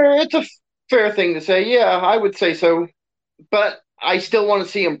a fair thing to say. Yeah, I would say so, but I still want to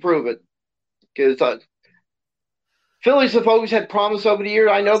see him prove it because Phillies have always had promise over the year.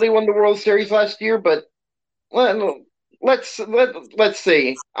 I know they won the World Series last year, but let's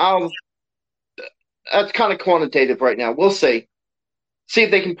see. That's kind of quantitative right now. We'll see. See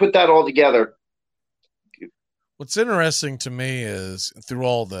if they can put that all together. What's interesting to me is through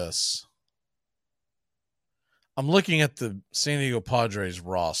all this, I'm looking at the San Diego Padres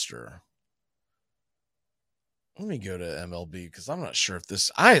roster. Let me go to MLB because I'm not sure if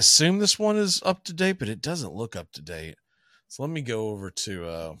I assume this one is up to date, but it doesn't look up to date. So let me go over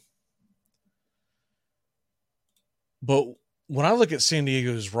to, but when I look at San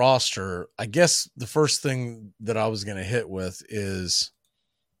Diego's roster, I guess the first thing that I was going to hit with is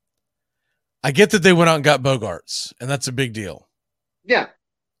I get that they went out and got Bogarts, and that's a big deal. Yeah.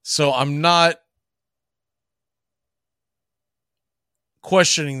 So I'm not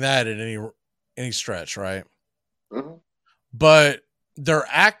questioning that in any stretch, right? Mm-hmm. But their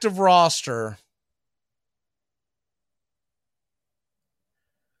active roster,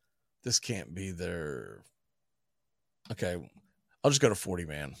 this can't be their. Okay, I'll just go to 40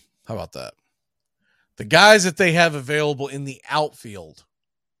 man. How about that? The guys that they have available in the outfield: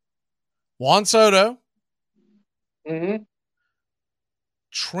 Juan Soto, Trent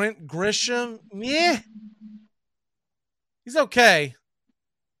Grisham, he's okay.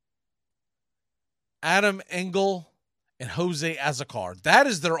 Adam Engel and Jose Azocar. That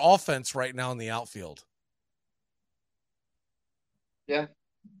is their offense right now in the outfield. Yeah.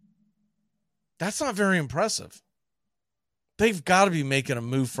 That's not very impressive. They've got to be making a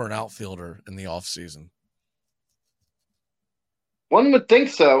move for an outfielder in the offseason. One would think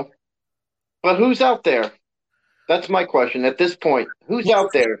so. But who's out there? That's my question at this point. Who's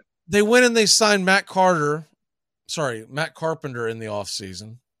out there? They went and they signed Matt Carpenter in the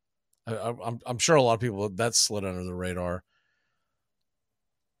offseason. I'm sure a lot of people that slid under the radar.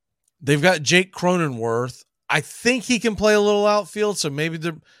 They've got Jake Cronenworth. I think he can play a little outfield, so maybe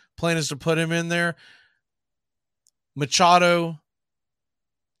the plan is to put him in there. Machado,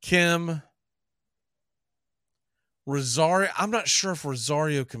 Kim, Rosario. I'm not sure if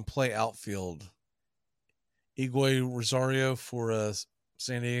Rosario can play outfield. Igwe Rosario for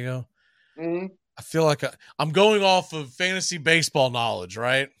San Diego. Mm-hmm. I feel like I'm going off of fantasy baseball knowledge,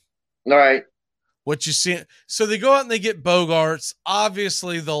 right? All right. What you see. So they go out and they get Bogarts.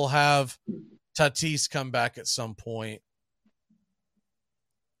 Obviously, they'll have Tatis come back at some point.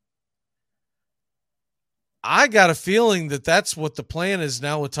 I got a feeling that that's what the plan is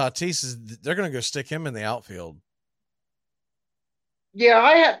now with Tatis is they're going to go stick him in the outfield.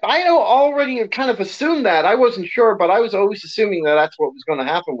 Yeah, I already kind of assumed that. I wasn't sure, but I was always assuming that that's what was going to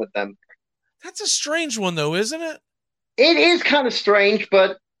happen with them. That's a strange one, though, isn't it? It is kind of strange,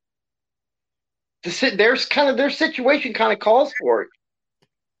 but their situation kind of calls for it.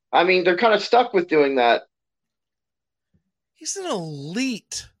 I mean, they're kind of stuck with doing that. He's an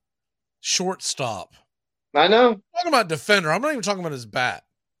elite shortstop. I know. I'm talking about defender. I'm not even talking about his bat.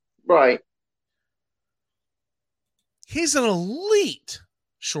 Right. He's an elite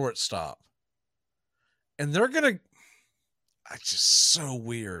shortstop. And they're going to... It's just so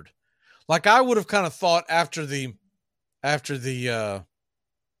weird. Like, I would have kind of thought after the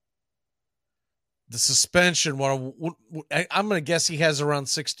suspension, I'm going to guess he has around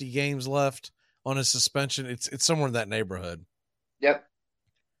 60 games left on his suspension. It's somewhere in that neighborhood. Yep.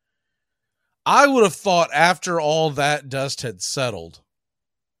 I would have thought after all that dust had settled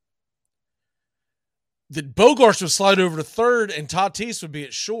that Bogarts would slide over to third and Tatis would be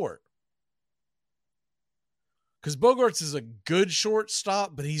at short. Because Bogarts is a good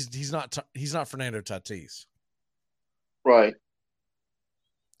shortstop, but he's not Fernando Tatis. Right.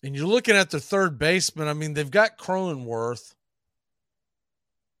 And you're looking at the third baseman. I mean, they've got Cronenworth.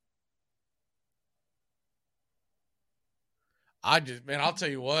 I'll tell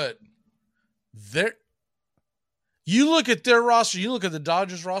you what. You look at their roster, you look at the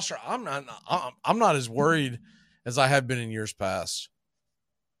Dodgers roster, I'm not as worried as I have been in years past.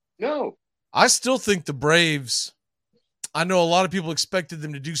 No. I still think the Braves, I know a lot of people expected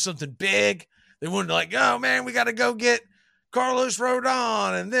them to do something big. They wanted like, oh man, we got to go get Carlos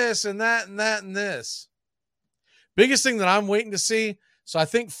Rodon and this and that and that and this. Biggest thing that I'm waiting to see, so I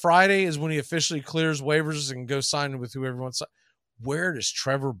think Friday is when he officially clears waivers and goes sign with whoever wants. Where does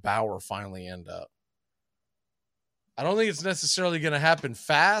Trevor Bauer finally end up? I don't think it's necessarily going to happen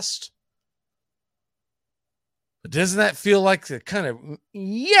fast, but doesn't that feel like the kind of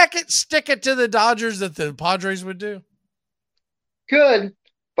stick it to the Dodgers that the Padres would do? Good,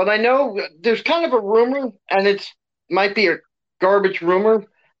 but I know there's kind of a rumor, and might be a garbage rumor.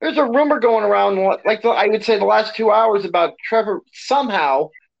 There's a rumor going around, I would say the last 2 hours about Trevor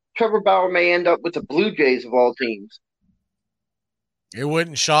Bauer may end up with the Blue Jays of all teams. It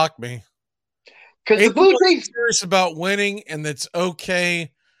wouldn't shock me. Because the Blue Jays serious about winning, and that's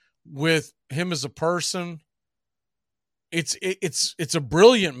okay with him as a person. It's a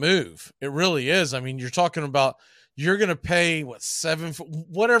brilliant move. It really is. I mean, you're talking about you're going to pay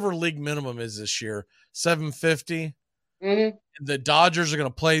whatever league minimum is this year, $750. Mm-hmm. The Dodgers are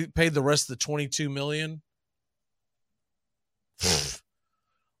going to pay the rest of the $22 million.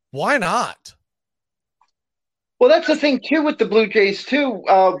 Why not? Well, that's the thing too with the Blue Jays too,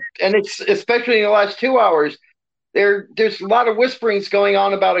 and it's especially in the last 2 hours. There's a lot of whisperings going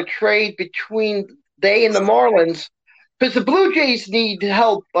on about a trade between they and the Marlins, because the Blue Jays need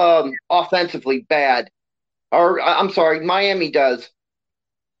help offensively bad. Or I'm sorry, Miami does.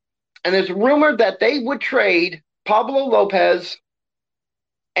 And there's a rumor that they would trade Pablo Lopez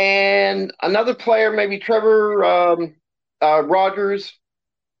and another player, maybe Trevor Rogers,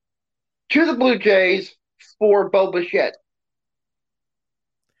 to the Blue Jays for Bo Bichette.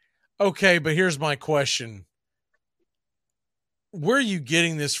 Okay, but here's my question. Where are you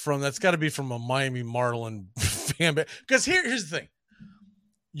getting this from? That's got to be from a Miami Marlin fan base. Because here's the thing.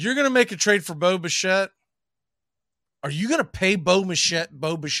 You're going to make a trade for Bo Bichette. Are you going to pay Bo Bichette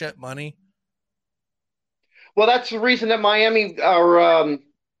money? Well, that's the reason that Miami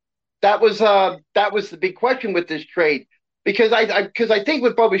that was the big question with this trade. Because I think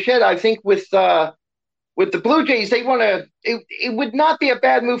with Bo Bichette, I think with the Blue Jays, they want to. It would not be a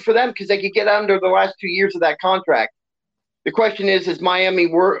bad move for them because they could get under the last 2 years of that contract. The question is Miami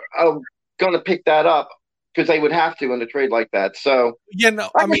going to pick that up because they would have to in a trade like that? So yeah,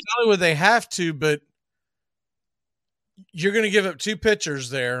 no, I mean, not only would they have to, but you're going to give up two pitchers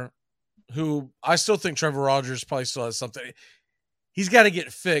there, who I still think Trevor Rogers probably still has something. He's got to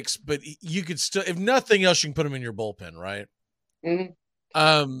get fixed, but you could still, if nothing else, you can put him in your bullpen, right?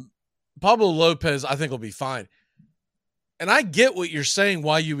 Mm-hmm. Pablo Lopez, I think, will be fine. And I get what you're saying,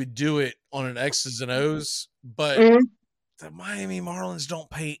 why you would do it on an X's and O's, but the Miami Marlins don't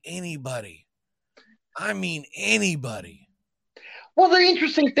pay anybody. I mean, anybody. Well, the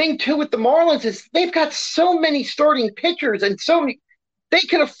interesting thing, too, with the Marlins is they've got so many starting pitchers and so many – they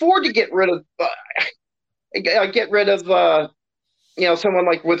can afford to get rid of someone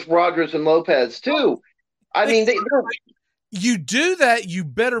like with Rogers and Lopez, too. I mean, you do that, you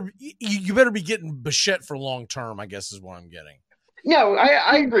better be getting Bichette for long term, I guess is what I'm getting. No,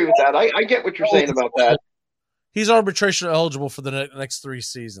 I agree with that. I get what you're saying about that. He's arbitration eligible for the next 3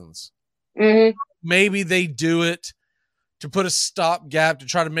 seasons. Mm-hmm. Maybe they do it to put a stopgap to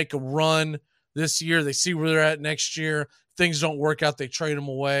try to make a run this year. They see where they're at next year. Things don't work out, they trade him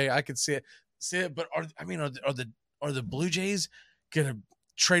away. I could see it. But are the Blue Jays gonna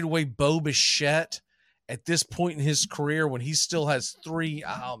trade away Bo Bichette at this point in his career when he still has 3?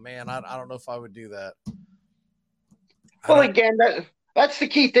 Oh man, I don't know if I would do that. Well, again, that's the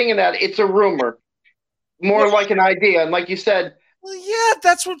key thing in that. It's a rumor, more like an idea. And like you said, well, yeah,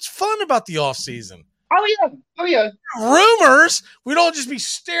 that's what's fun about the offseason. Oh yeah. Rumors. We don't just be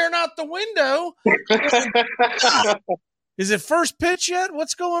staring out the window. Is it first pitch yet?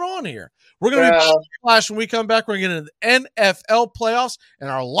 What's going on here? We're going to be flash when we come back. We're going to get into the NFL playoffs and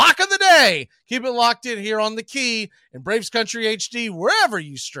our lock of the day. Keep it locked in here on The Key in Braves Country HD, wherever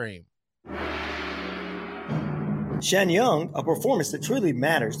you stream. Shenyang, a performance that truly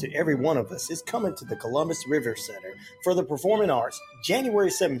matters to every one of us, is coming to the Columbus River Center for the Performing Arts, January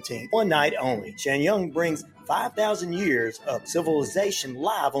 17th, one night only. Shenyang brings 5,000 years of civilization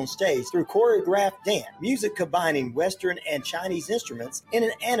live on stage through choreographed dance, music combining Western and Chinese instruments in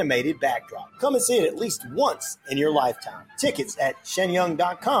an animated backdrop. Come and see it at least once in your lifetime. Tickets at shenyang.com/GA.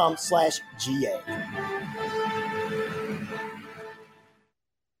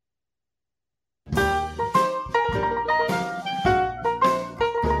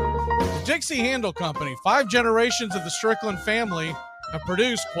 Dixie Handle Company. 5 generations of the Strickland family have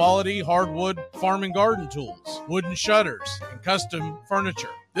produced quality hardwood farm and garden tools, wooden shutters, and custom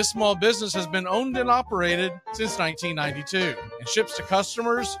furniture. This small business has been owned and operated since 1992 and ships to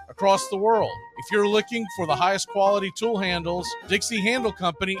customers across the world. If you're looking for the highest quality tool handles, Dixie Handle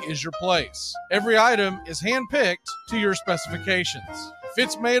Company is your place. Every item is hand-picked to your specifications. If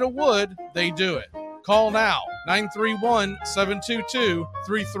it's made of wood, they do it. Call now,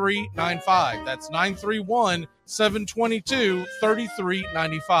 931-722-3395. That's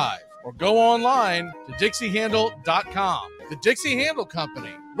 931-722-3395. Or go online to DixieHandle.com. The Dixie Handle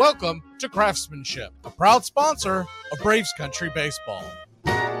Company. Welcome to Craftsmanship, a proud sponsor of Braves Country Baseball.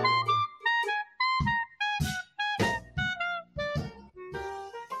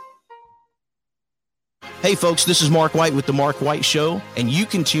 Hey folks, this is Mark White with The Mark White Show, and you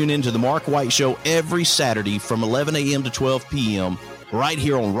can tune into The Mark White Show every Saturday from 11 a.m. to 12 p.m. right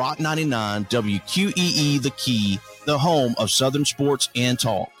here on Rock 99 WQEE The Key, the home of Southern sports and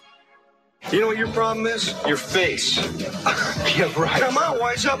talk. You know what your problem is? Your face. Yeah, right. Come on,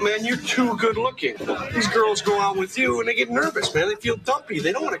 wise up, man. You're too good looking. These girls go out with you and they get nervous, man. They feel dumpy.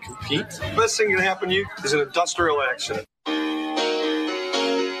 They don't want to compete. The best thing that can happen to you is an industrial accident.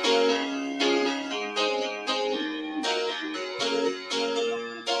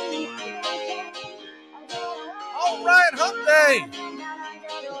 All right, hump day.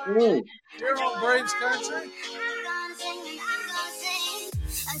 Here on Braves Country.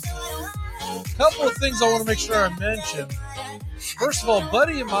 Couple of things I want to make sure I mention. First of all, a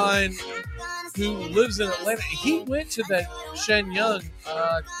buddy of mine who lives in Atlanta, he went to that Shen Yung,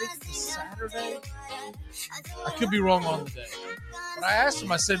 I think it was Saturday. I could be wrong on the day. But I asked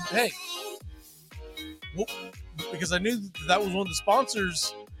him, I said, hey, because I knew that was one of the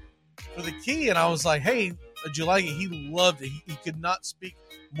sponsors for the Key, and I was like, hey, did you like it? He loved it. He could not speak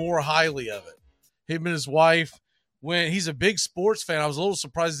more highly of it. Him and his wife. When he's a big sports fan, I was a little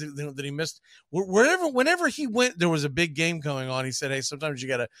surprised that he missed. Whenever he went, there was a big game going on. He said, hey, sometimes you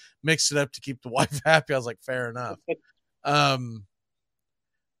got to mix it up to keep the wife happy. I was like, fair enough.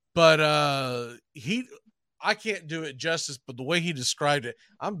 But I can't do it justice, but the way he described it,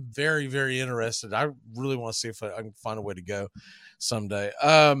 I'm very, very interested. I really want to see if I can find a way to go someday.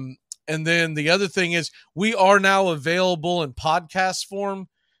 And then the other thing is we are now available in podcast form.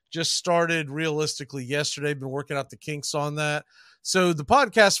 Just started realistically yesterday. Been working out the kinks on that. So the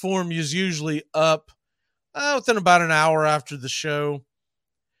podcast form is usually up within about an hour after the show.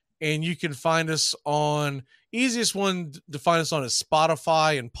 And you can find us on, easiest one to find us on is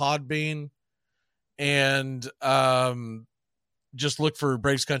Spotify and Podbean. And just look for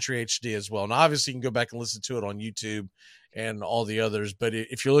Braves Country HD as well. And obviously you can go back and listen to it on YouTube and all the others. But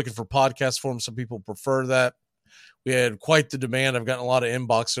if you're looking for podcast form, some people prefer that. We had quite the demand. I've gotten a lot of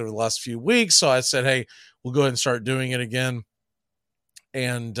inbox over the last few weeks. So I said, hey, we'll go ahead and start doing it again.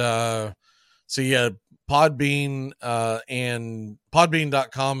 And so, yeah, Podbean and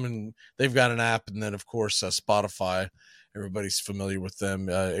Podbean.com, and they've got an app. And then, of course, Spotify. Everybody's familiar with them.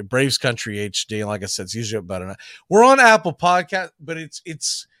 Braves Country HD. And like I said, it's usually about an hour. We're on Apple Podcast, but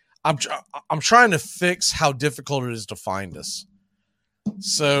I'm trying to fix how difficult it is to find us.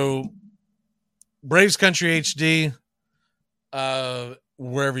 So Braves Country HD,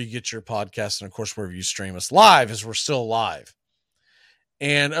 wherever you get your podcast, and of course wherever you stream us live, as we're still live.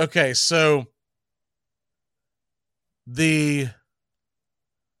 And okay, so the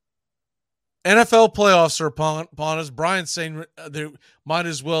NFL playoffs are upon us. Brian's saying they might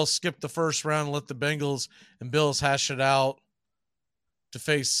as well skip the first round and let the Bengals and Bills hash it out to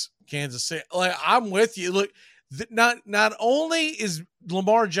face Kansas City. Like, I'm with you. Look, not only is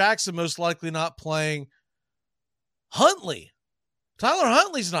Lamar Jackson most likely not playing, Huntley, Tyler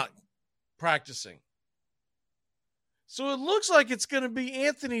Huntley's not practicing. So it looks like it's going to be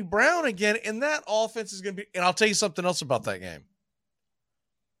Anthony Brown again, and that offense is going to be, and I'll tell you something else about that game.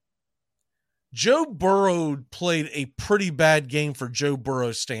 Joe Burrow played a pretty bad game for Joe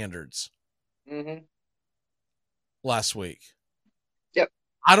Burrow standards last week. Yep.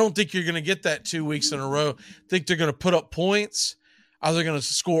 I don't think you're going to get that 2 weeks in a row. I think they're going to put up points. Are they going to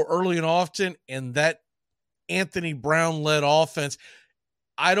score early and often? And that Anthony Brown-led offense,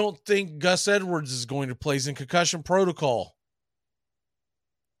 I don't think Gus Edwards is going to play. He's in concussion protocol.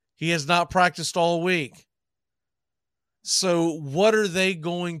 He has not practiced all week. So what are they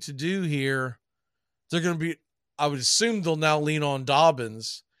going to do here? They're going to be, I would assume they'll now lean on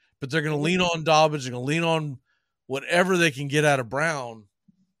Dobbins, but they're going to lean on Dobbins. They're going to lean on whatever they can get out of Brown.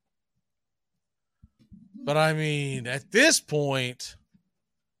 But I mean, at this point,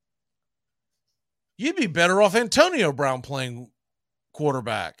 you'd be better off Antonio Brown playing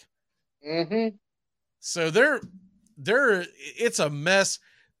quarterback. Mm-hmm. So it's a mess.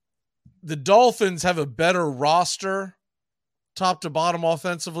 The Dolphins have a better roster, top to bottom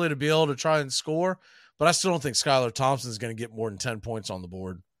offensively, to be able to try and score, but I still don't think Skylar Thompson is going to get more than 10 points on the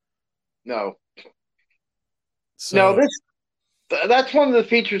board. No. So, No, that's one of the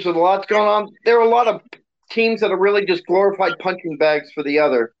features of a lot's going on. There are a lot of teams that are really just glorified punching bags for the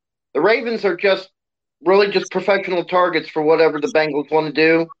other. The Ravens are really just professional targets for whatever the Bengals want to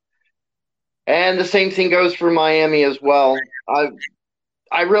do. And the same thing goes for Miami as well.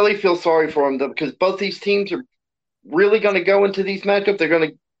 I really feel sorry for them, though, because both these teams are really going to go into these matchups.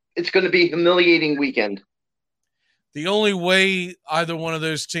 It's going to be a humiliating weekend. The only way either one of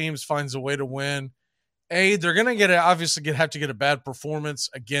those teams finds a way to win, they're going to have to get a bad performance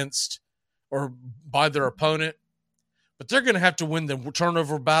against or by their opponent, but they're going to have to win the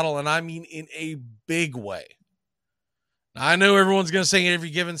turnover battle, and I mean in a big way. Now, I know everyone's going to say every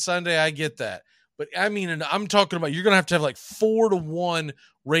given Sunday. I get that. But I mean, and I'm talking about you're going to have like 4-to-1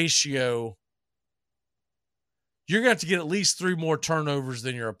 ratio. You're going to have to get at least 3 more turnovers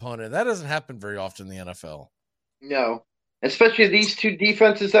than your opponent. That doesn't happen very often in the NFL. No, especially these two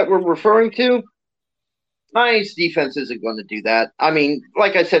defenses that we're referring to. Nice defense isn't going to do that. I mean,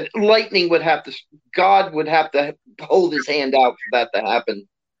 like I said, God would have to hold his hand out for that to happen.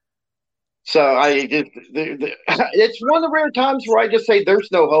 So it's one of the rare times where I just say there's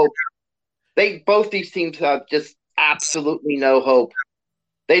no hope. Both these teams have just absolutely no hope.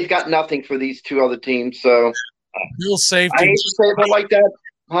 They've got nothing for these two other teams. So Bill safety, I hate to say it like that,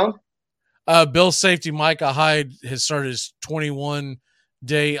 huh? Bill safety Micah Hyde has started his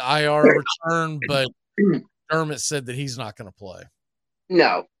 21-day IR return, but Dermott said that he's not going to play.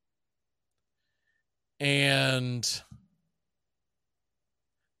 No. And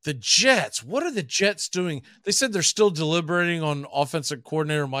the Jets, what are the Jets doing? They said they're still deliberating on offensive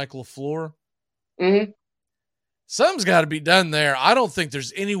coordinator Mike LaFleur. Mm-hmm. Something's got to be done there. I don't think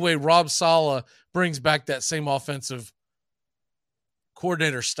there's any way Rob Saleh brings back that same offensive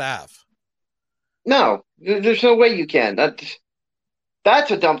coordinator staff. No, there's no way you can.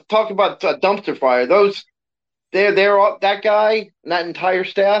 That's a dump. Talk about a dumpster fire. They're that guy and that entire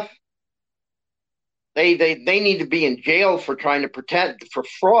staff. They need to be in jail for trying to pretend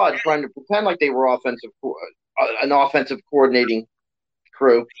like they were an offensive coordinating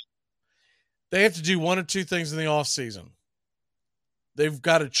crew. They have to do one of two things in the offseason. They've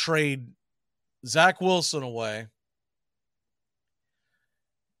got to trade Zach Wilson away,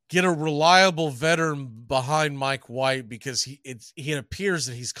 get a reliable veteran behind Mike White because he appears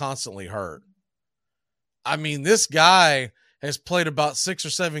that he's constantly hurt. I mean, this guy has played about 6 or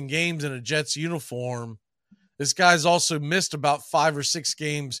 7 games in a Jets uniform. This guy's also missed about 5 or 6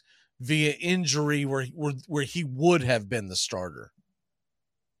 games via injury where he would have been the starter.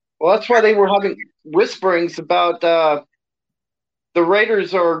 Well, that's why they were having whisperings about the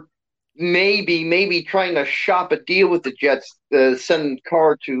Raiders are maybe trying to shop a deal with the Jets, send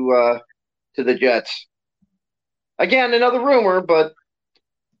Carr to the Jets. Again, another rumor, but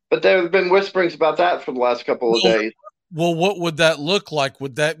there have been whisperings about that for the last couple of days. Well, what would that look like?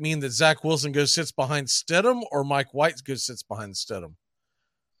 Would that mean that Zach Wilson sits behind Stidham, or Mike White sits behind Stidham?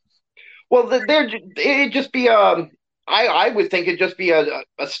 Well, it'd just be I would think it'd just be a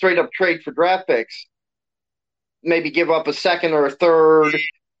straight up trade for draft picks. Maybe give up a second or a third.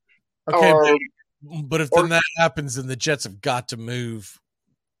 Okay, but if that happens, then the Jets have got to move.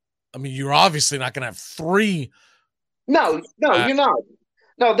 I mean, you're obviously not going to have 3. No, you're not.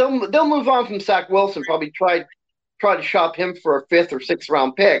 No, they'll move on from Zach Wilson. Probably try to shop him for a 5th or 6th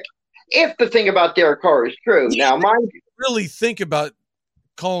round pick. If the thing about Derek Carr is true, now mind you, really think about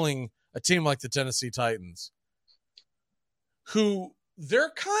calling a team like the Tennessee Titans, who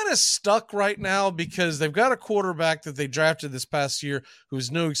they're kind of stuck right now because they've got a quarterback that they drafted this past year who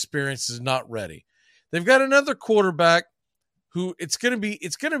has no experience, is not ready. They've got another quarterback who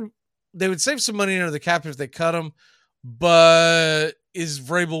they would save some money under the cap if they cut him, but is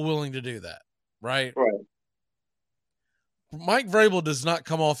Vrabel willing to do that? Right. Mike Vrabel does not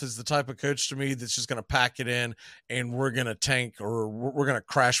come off as the type of coach to me that's just going to pack it in and we're going to tank or we're going to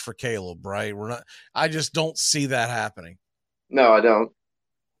crash for Caleb, right? I just don't see that happening. No, I don't.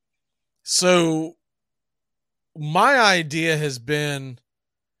 So my idea has been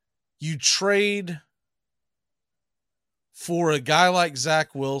you trade for a guy like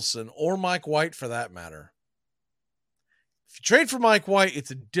Zach Wilson or Mike White for that matter. If you trade for Mike White,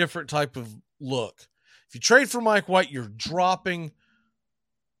 it's a different type of look. If you trade for Mike White, you're dropping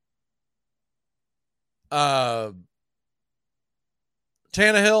Tannehill,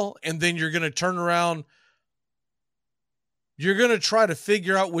 and then you're going to turn around. you're going to try to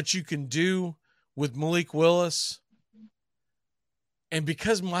figure out what you can do with Malik Willis. And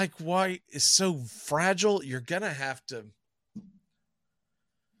because Mike White is so fragile, you're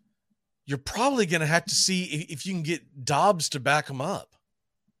probably going to have to see if you can get Dobbs to back him up.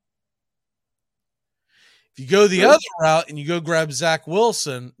 If you go the other route and you go grab Zach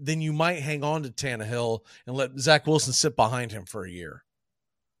Wilson, then you might hang on to Tannehill and let Zach Wilson sit behind him for a year.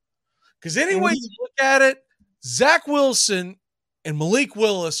 Because anyway you look at it, Zach Wilson and Malik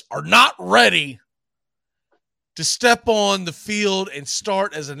Willis are not ready to step on the field and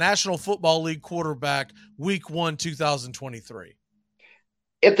start as a National Football League quarterback week 1, 2023.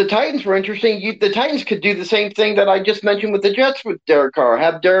 If the Titans were interesting, the Titans could do the same thing that I just mentioned with the Jets with Derek Carr.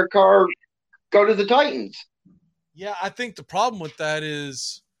 Have Derek Carr go to the Titans. Yeah, I think the problem with that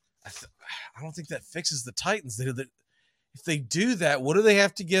is I don't think that fixes the Titans. If they do that, what do they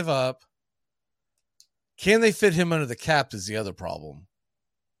have to give up? Can they fit him under the cap is the other problem.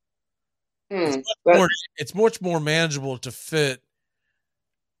 It's much more manageable to fit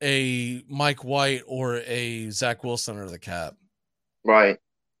a Mike White or a Zach Wilson under the cap. Right.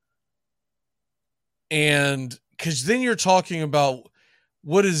 And because then you're talking about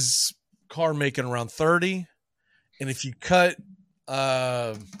what is Carr making, around 30? And if you cut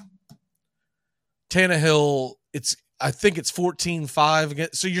Tannehill, I think it's 14.5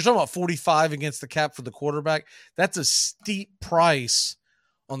 against. So you're talking about 45 against the cap for the quarterback. That's a steep price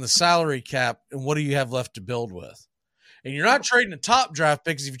on the salary cap. And what do you have left to build with? And you're not trading a top draft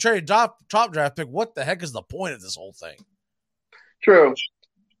pick, because if you trade a top draft pick, what the heck is the point of this whole thing? True.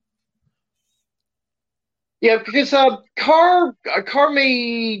 Yeah, because Carr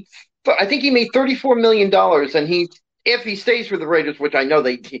made, I think he made $34 million, and if he stays with the Raiders, which I know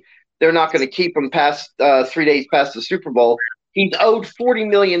they're not going to keep him past 3 days past the Super Bowl, he's owed $40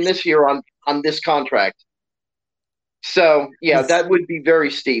 million this year on this contract. So yeah, that would be very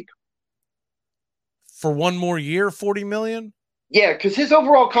steep. For one more year, $40 million? Yeah, because his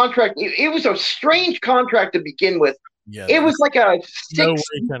overall contract, it was a strange contract to begin with. Yeah, it was like a six. No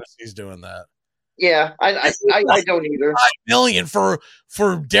way Tennessee's doing that. Yeah, I don't either. $5 million for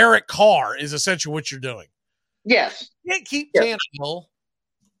Derek Carr is essentially what you're doing. Yes. You can't keep Tannehill,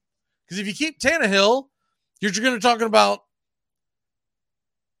 because if you keep Tannehill, you're going to talking about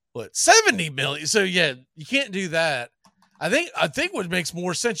what, $70 million. So yeah, you can't do that. I think what makes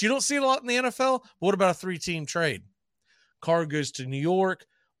more sense, you don't see it a lot in the NFL, but what about a 3-team trade? Carr goes to New York,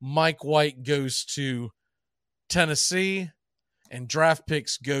 Mike White goes to Tennessee, and draft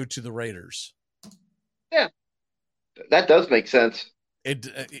picks go to the Raiders. Yeah, that does make sense.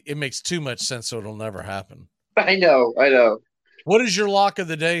 It makes too much sense, so it'll never happen. I know. What is your lock of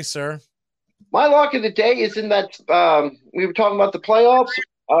the day, sir? My lock of the day is in that we were talking about the playoffs.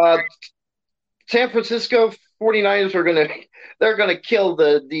 San Francisco 49ers are gonna kill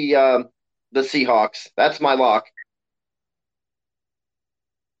the Seahawks. That's my lock.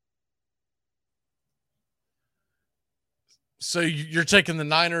 So you're taking the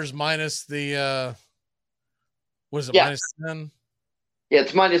Niners minus the what is it, minus 10? Yeah,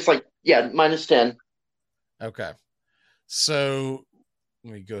 it's minus 10. Okay. So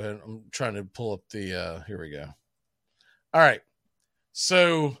let me go ahead. I'm trying to pull up the here we go. All right.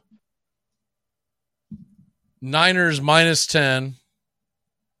 So Niners minus 10.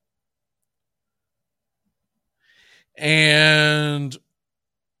 And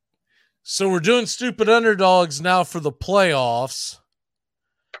so we're doing stupid underdogs now for the playoffs.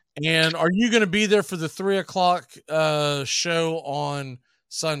 And are you going to be there for the 3:00 show on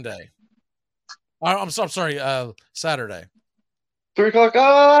Sunday? I'm sorry, Saturday.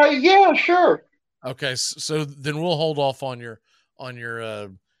 3:00. Yeah, sure. Okay, so then we'll hold off on your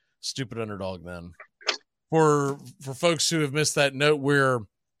stupid underdog then. For folks who have missed that note, we're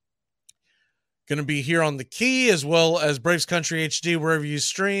going to be here on the Key as well as Braves Country HD wherever you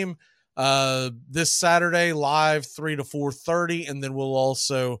stream this Saturday live 3 to 4:30, and then we'll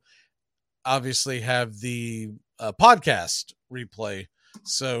also obviously have the podcast replay.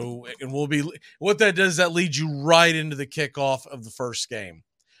 So, and we'll be, what that does, that leads you right into the kickoff of the first game.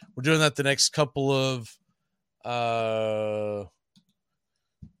 We're doing that the next couple of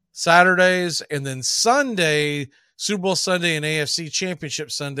Saturdays, and then Sunday, Super Bowl Sunday and AFC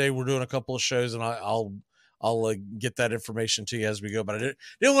Championship Sunday, we're doing a couple of shows, and I'll get that information to you as we go. But I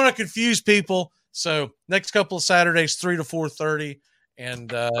didn't want to confuse people, so next couple of Saturdays, 3 to 4:30,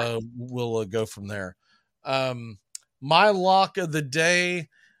 and we'll go from there. My lock of the day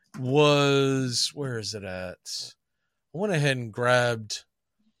was, where is it at? I went ahead and I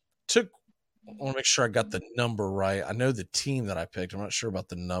want to make sure I got the number right. I know the team that I picked. I'm not sure about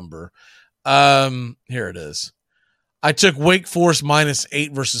the number. Here it is. I took Wake Forest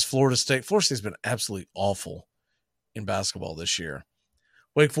 -8 versus Florida State. Florida State's been absolutely awful in basketball this year.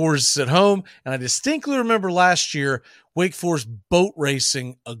 Wake Forest is at home, and I distinctly remember last year Wake Forest boat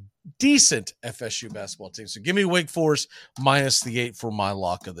racing a decent FSU basketball team. So give me Wake Forest -8 for my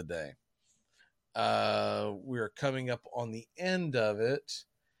lock of the day. We are coming up on the end of it.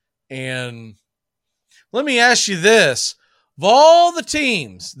 And let me ask you this. Of all the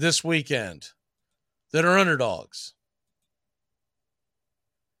teams this weekend that are underdogs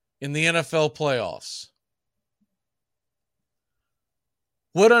in the NFL playoffs,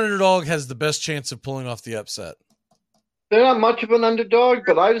 what underdog has the best chance of pulling off the upset? They're not much of an underdog,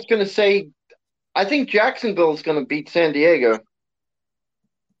 but I was going to say, I think Jacksonville is going to beat San Diego.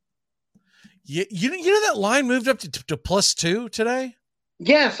 You know that line moved up to +2 today?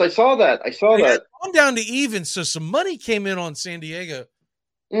 Yes, I saw that. That. I'm down to even, so some money came in on San Diego.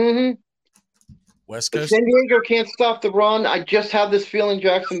 Mm-hmm. West Coast. San Diego can't stop the run. I just have this feeling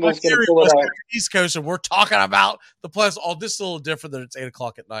Jacksonville's going to pull it out. East Coast, and we're talking about the plus. All this is a little different than it's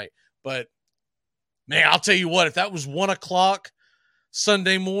 8:00 at night. But man, I'll tell you what, if that was 1:00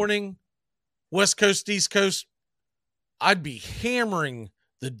 Sunday morning, West Coast, East Coast, I'd be hammering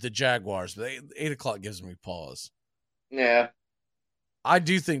the Jaguars. But 8:00 gives me pause. Yeah. I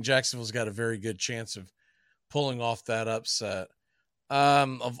do think Jacksonville's got a very good chance of pulling off that upset.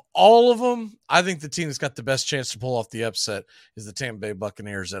 Of all of them, I think the team that's got the best chance to pull off the upset is the Tampa Bay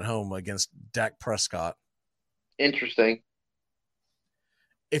Buccaneers at home against Dak Prescott. Interesting.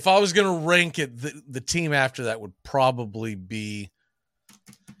 If I was going to rank it, the team after that would probably be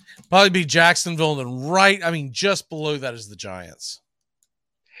Jacksonville, and then just below that is the Giants.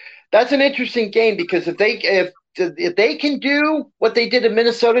 That's an interesting game because if they can do what they did in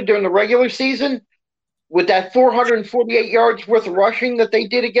Minnesota during the regular season, with that 448 yards worth of rushing that they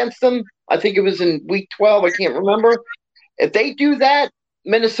did against them, I think it was in week 12, I can't remember. If they do that,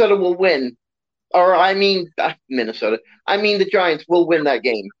 Minnesota will win. The Giants will win that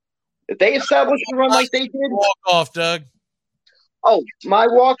game. If they establish the run like they did. Walk off, Doug. Oh, my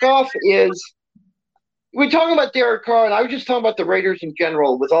walk-off is, we're talking about Derek Carr, and I was just talking about the Raiders in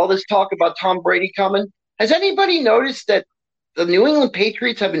general, with all this talk about Tom Brady coming. Has anybody noticed that the New England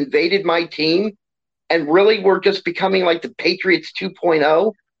Patriots have invaded my team? And really, we're just becoming like the Patriots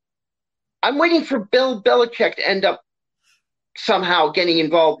 2.0. I'm waiting for Bill Belichick to end up somehow getting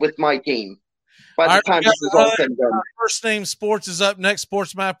involved with my team by the time this is all said and done. First Name Sports is up next.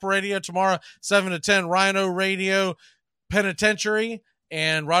 Sports Map Radio tomorrow, 7 to 10. Rhino Radio, Penitentiary,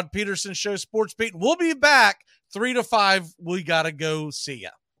 and Rod Peterson Show Sports Beat. We'll be back 3 to 5. We got to go see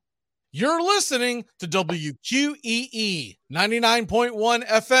ya. You're listening to WQEE 99.1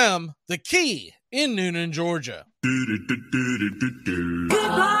 FM, The Key in Noonan, Georgia. Goodbye,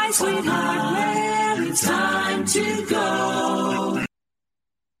 sweetheart, well, it's time to go.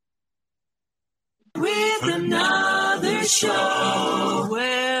 With another show.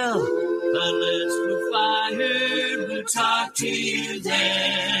 Well, unless we're fired, we'll talk to you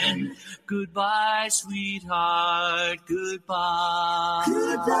then. Goodbye, sweetheart. Goodbye.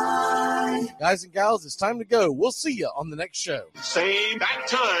 Goodbye. Guys and gals, it's time to go. We'll see you on the next show. Same bat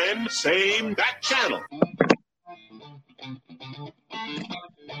time, same bat channel.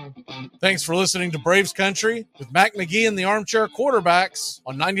 Thanks for listening to Braves Country with Mac McGee and the Armchair Quarterbacks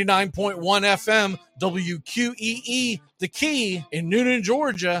on 99.1 FM WQEE, The Key in Noonan,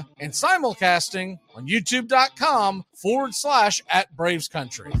 Georgia, and simulcasting on youtube.com/@Braves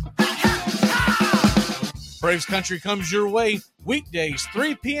Country. Braves Country comes your way weekdays,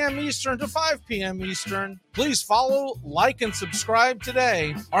 3 p.m. Eastern to 5 p.m. Eastern. Please follow, like, and subscribe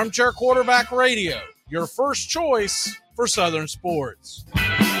today. Armchair Quarterback Radio, your first choice for Southern sports.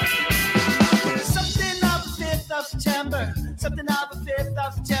 Something of the 5th of September. Something of the 5th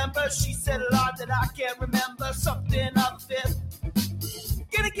of September. She said a lot that I can't remember. Something of the 5th.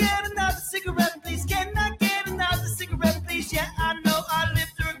 Can I get another cigarette, please? Can I get another cigarette, please? Yeah, I know I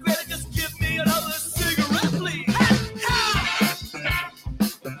live to regret it. Just give me another cigarette, please.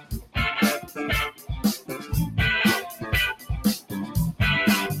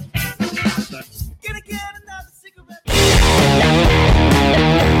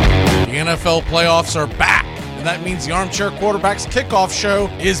 The NFL playoffs are back, and that means the Armchair Quarterbacks kickoff show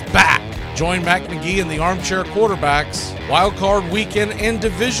is back. Join Mac McGee and the Armchair Quarterbacks Wild Card Weekend and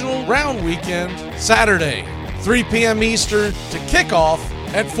Divisional Round Weekend Saturday, 3 p.m. Eastern to kickoff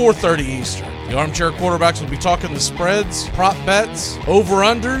at 4:30 Eastern. The Armchair Quarterbacks will be talking the spreads, prop bets,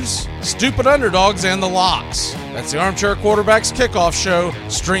 over-unders, stupid underdogs, and the locks. That's the Armchair Quarterbacks kickoff show,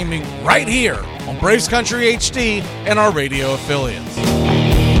 streaming right here on Braves Country HD and our radio affiliate.